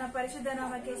உண்டாகும். ಕರ್ತನ ಪರಿಶುದ್ಧ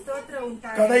ನಾಮಕ್ಕೆ ಸ್ತೋತ್ರ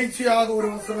ಉಂಟಾಗಲಿ. கடைசியாக ஒரு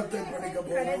வசனத்தை படிக்க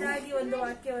போகிறோம். ಕಡೆದಾಗಿ ಒಂದು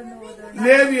ವಾಕ್ಯವನ್ನು ಓದೋಣ.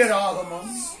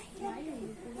 லேவியராகமம்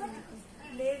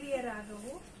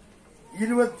ಲೇವಿಯರಾಗವು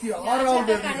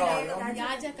 26வது அதிகாரம்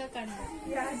ಯಾಜಕ ಕಂಡ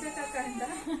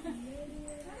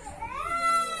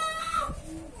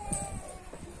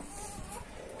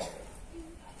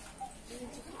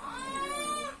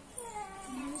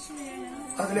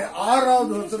அதிலே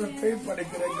 6வது வசனத்தை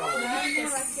படிக்கிறேன்.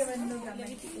 ವಾಕ್ಯವನ್ನು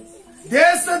ಗಮನಿಸಿ.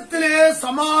 தேசத்திலே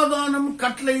சமாதானம்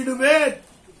கட்டளையிடுவேன்.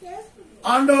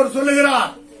 ஆண்டவர்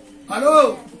சொல்லுகிறார். ஹலோ,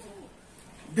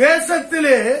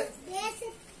 தேசத்திலே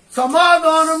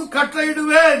சமாதானம்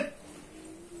கட்டளையிடுவேன்.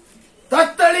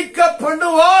 தத்தளிக்க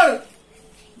பண்ணுவாள்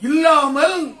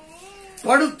இல்லாமல்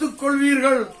படுத்துக்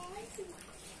கொள்வீர்கள்.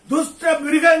 துஷ்ட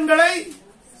மிருகங்களை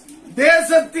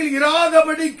தேசத்தில்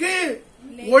இராதபடிக்கு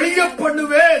ஒழிய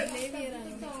பண்ணுவேன்.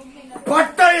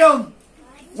 பட்டயம்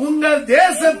உங்கள்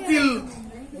தேசத்தில்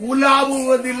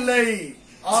உலாவுவதில்லை.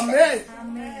 ஆமென்.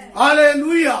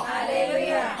 ஹல்லேலூயா.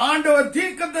 ஆண்டவர்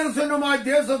தீர்க்கதரிசனமாய்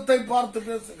தேசத்தை பார்த்து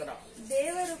பேசுகிறார்.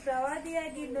 ದೇವರು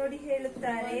ಪ್ರವಾದಿಯಾಗಿ ನೋಡಿ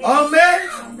ಹೇಳುತ್ತಾರೆ. ஆமென்.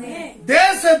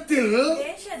 தேசத்தில்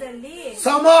ದೇಶದಲ್ಲಿ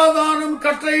சமாதானம்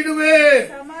கட்டளையிடுவேன்.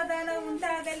 ಸಮಾಧಾನ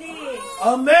ಉಂಟಾಗಲಿ.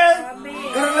 ஆமென்.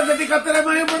 கரங்களை தட்டி கர்த்தரை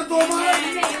மகிமைப்படுத்துவோமா?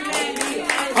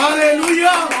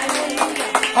 ஹல்லேலூயா.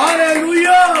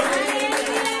 ஹல்லேலூயா.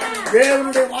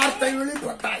 தேவனுடைய வார்த்தை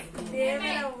வெளிப்பட்டாய்.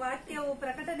 ದೇವರ ವಾಕ್ಯವು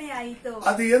ಪ್ರಕಟಣೆಯಾಯಿತು.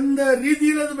 அது எந்த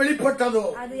ரீதியில் அது வெளிப்பட்டதோ,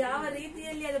 ಅದು ಯಾವ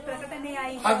ರೀತಿಯಲ್ಲಿ ಅದು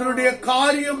ಪ್ರಕಟಣೆಯಾಯಿತು, அதனுடைய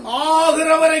காரியம் ஆகிற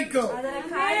வரைக்கும் ಅದರ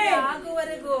ಕಾರ್ಯ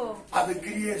ಆಗುವವರೆಗೂ அது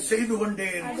கிரியை செய்து கொண்டே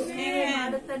ಅದು இருக்கும். ಕ್ರಿಯೆ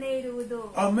ಮಾಡುತ್ತಾನೆ ಇರುವುದು.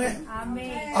 ஆமென்.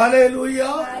 ಆಮೆನ್.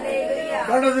 ஹல்லேலூயா. ಹಲ್ಲೆಲೂಯಾ.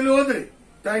 கன்னடದಲ್ಲಿ ಓದ್ರಿ.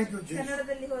 Thank you Jesus.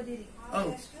 ಕನ್ನಡದಲ್ಲಿ ಓದಿರಿ.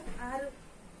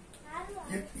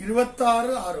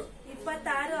 26:6.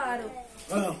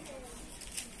 26:6.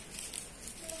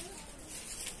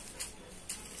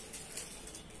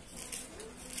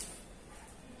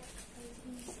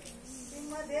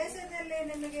 ನಿಮ್ಮ ದೇಶದಲ್ಲಿ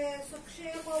ನಿಮಗೆ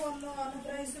ಸುಕ್ಷೇಮವನ್ನು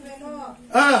ಅನುಗ್ರಹಿಸುವೆನು.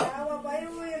 ஆ. ಯಾವ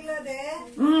ಭಯವೂ ಇಲ್ಲದೆ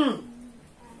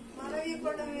ಮನವಿ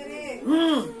ಕೊಡುವಿರಿ.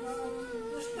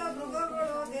 ದುಷ್ಟ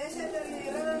ಮೃಗಗಳು ದೇಶದಲ್ಲಿ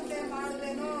ಇರದಂತೆ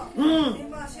ಮಾಡುವೆನು.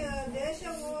 ನಿಮ್ಮ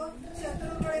ದೇಶವು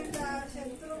ಶತ್ರುಗಳ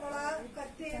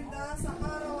ಕತ್ತಿಯಿಂದ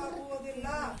ಸಂಹಾರವಾಗುವುದಿಲ್ಲ.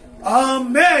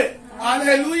 ஆமென்.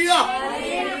 ஹல்லேலூயா.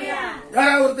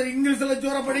 யாராவது ஒருத்தர் இங்கிலீஷ்ல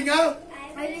ஜோரா படிங்க.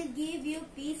 I will give you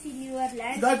peace in your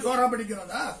land. இதா ஜோரா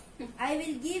படிக்கிறதா? I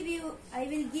will give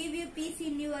you peace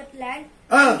in your land.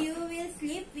 Ah. And you will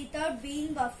sleep without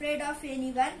being afraid of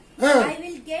anyone. Ah. I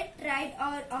will get rid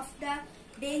of the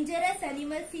dangerous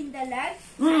animals in the land.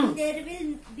 Hmm. And there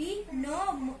will be no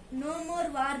more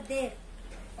war there.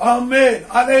 ஆமென்.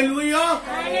 ஹல்லேலூயா.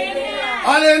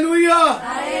 ஹல்லேலூயா.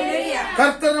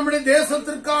 கர்த்தர் நம்முடைய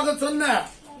தேசத்திற்காக சொன்ன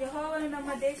ಯೆಹೋವನು ನಮ್ಮ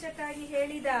ದೇಶಕ್ಕಾಗಿ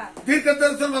ಹೇಳಿದ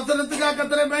தீர்க்கதரிசன வசனத்துக்காக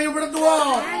கர்த்தரை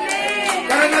மகிமைப்படுத்துவோம்.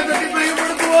 கரங்களை தட்டி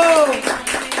மகிமைப்படுத்துவோம்.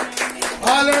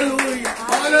 ஹல்லேலூயா.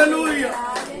 ஹல்லேலூயா.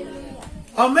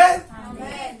 ஆமென்.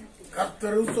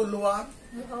 கர்த்தரும் சொல்லுவார்,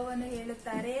 ಯೆಹೋವನು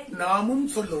ಹೇಳುತ್ತಾರೆ, நாமும்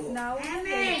சொல்லுவோம். ನಾವು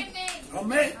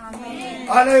ஆமென்.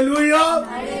 ஹல்லேலூயா.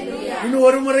 இன்னும்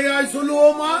ஒரு முறையாய்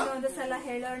சொல்லுவோமா? ಒಂದು ಸಲ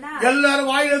ಹೇಳೋಣ. எல்லாரும்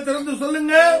வாயில திறந்து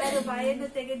சொல்லுங்க. ಎಲ್ಲರೂ ಬಾಯನ್ನು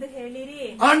ತೆಗೆದು ಹೇಳಿರಿ.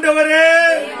 ஆண்டவரே,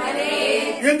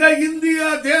 எங்கள் இந்திய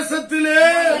தேசத்திலே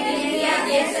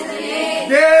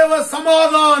தேவ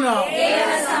சமாதானம்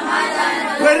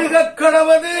பெருக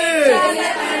கடவது.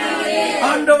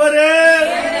 ஆண்டவரே,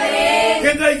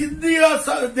 எங்க இந்தியா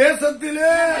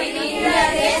தேசத்திலே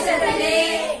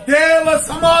தேவ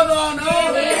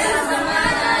சமாதானம்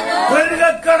பெருக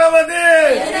கடவது.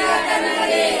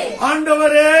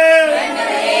 ஆண்டவரே,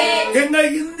 எங்க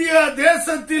இந்தியா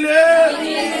தேசத்திலே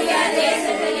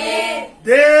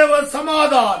தேவ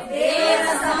சமாதானம்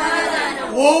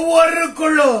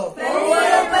ஒவ்வொருக்குள்ளும்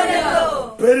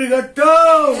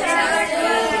பெருகட்டும்.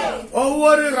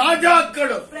 ஒவ்வொரு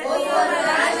ராஜாக்களும்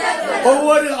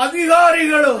ஒவ்வொரு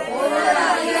அதிகாரிகளும்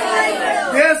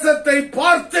தேசத்தை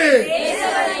பார்த்து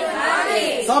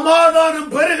சமாதானம்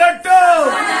பெருகட்டும்,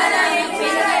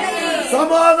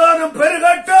 சமாதானம்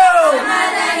பெருகட்டும்,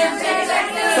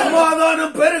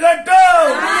 சமாதானம்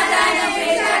பெருகட்டும்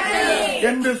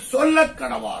என்று சொல்ல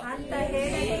கடவார்.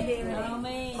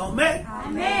 ஆமென்.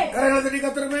 கரங்களை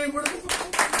கர்த்தரை மகிமைப்படுத்து.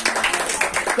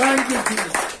 Thank you,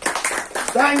 Jesus.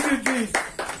 Thank you, Jesus.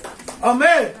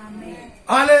 Amen.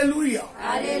 Hallelujah.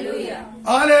 Hallelujah.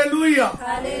 Hallelujah.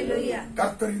 Hallelujah.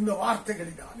 கர்த்தர் இந்த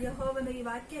வார்த்தைகளினால் ಯೆಹೋವನು ಈ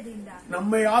ವಾಕ್ಯದಿಂದ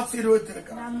நம்மை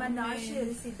ஆசீர்வதித்திருக்கிறார். ನಮ್ಮನ್ನು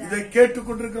ಆಶೀರ್ವದಿಸಿದ್ದಾನೆ. இதை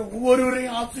கேட்டுக்கொண்டிருக்கிற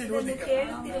ஒவ்வொருவரையும் ಇದನ್ನು ஆசீர்வதிக்கிறார்.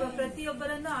 ಕೇಳುತ್ತಿರುವ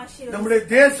ಪ್ರತಿಯೊಬ್ಬರನ್ನು ಆಶೀರ್ವದಿಸಿದ್ದಾನೆ. நம்முடைய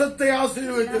தேசத்தை ನಮ್ಮ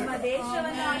ஆசீர்வதித்திருக்கிறார்.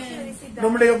 ದೇಶವನ್ನು ಆಶೀರ್ವದಿಸಿದ್ದಾನೆ.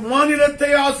 நம்முடைய மாநிலத்தை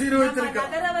ನಮ್ಮ ஆசீர்வதித்திருக்கிறார்.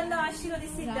 ನಗರವನ್ನು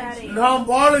ಆಶೀರ್ವದಿಸಿದ್ದಾರೆ. நாம்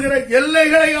வாழுகிற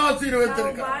எல்லைகளை ನಾವು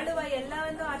ஆசீர்வதித்திருக்கிறார். ಬಾಳುವ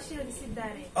ಎಲ್ಲವನ್ನು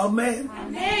ಆಶೀರ್ವದಿಸಿದ್ದಾರೆ. ஆமென்.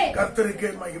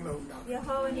 கர்த்தருக்கே மகிமை உண்டாகும்.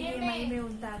 ಯೆಹೋವನಿಗೆ ಮಹಿಮೆ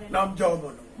ಉಂಟಾಗಲಿ. நாம் ஜெபம்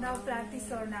பண்ணுவோம். ನಾವು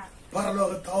ಪ್ರಾರ್ಥಿಸೋಣ.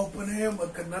 பரலோக தகப்பனே,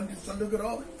 உமக்கு நன்றி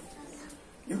சொல்லுகிறோம்.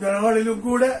 இந்த நாளிலும்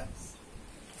கூட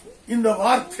இந்த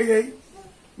வார்த்தையை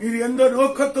நீர் எந்த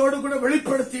நோக்கத்தோடு கூட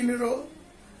வெளிப்படுத்தினீரோ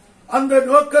அந்த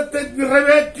நோக்கத்தை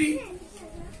நிறைவேற்றி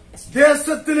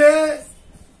தேசத்திலே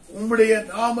உம்முடைய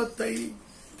நாமத்தை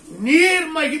நீர்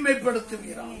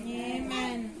மகிமைப்படுத்துகிறார்.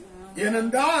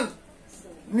 ஏனென்றால்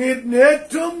நீர்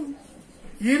நேற்றும்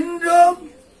இன்றும்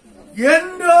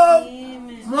என்றும்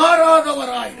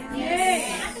மாறாதவராய்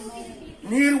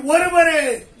நீர் ஒருவரே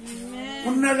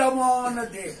உன்னதமான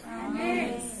தேவன்.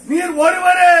 நீர்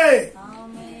ஒருவரே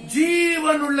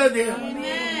ஜீவனுள்ள தேவன்.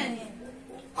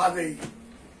 அதை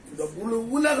இந்த முழு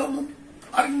உலகமும்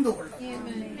அறிந்து கொள்ள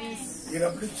நீர்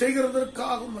அப்படி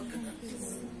செய்கிறதற்காக உமக்கு நன்றி.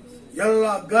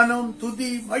 எல்லா கனம்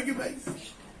துதி மகிமை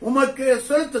உமக்கே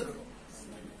செலுத்துகிறோம்.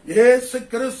 இயேசு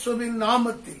கிறிஸ்துவின்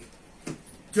நாமத்தில்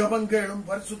ஜெபங்களும்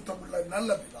பரிசுத்தமுள்ள நல்ல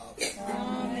பிதாவே.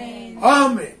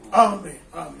 ஆமென், ஆமென்,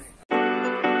 ஆமென்.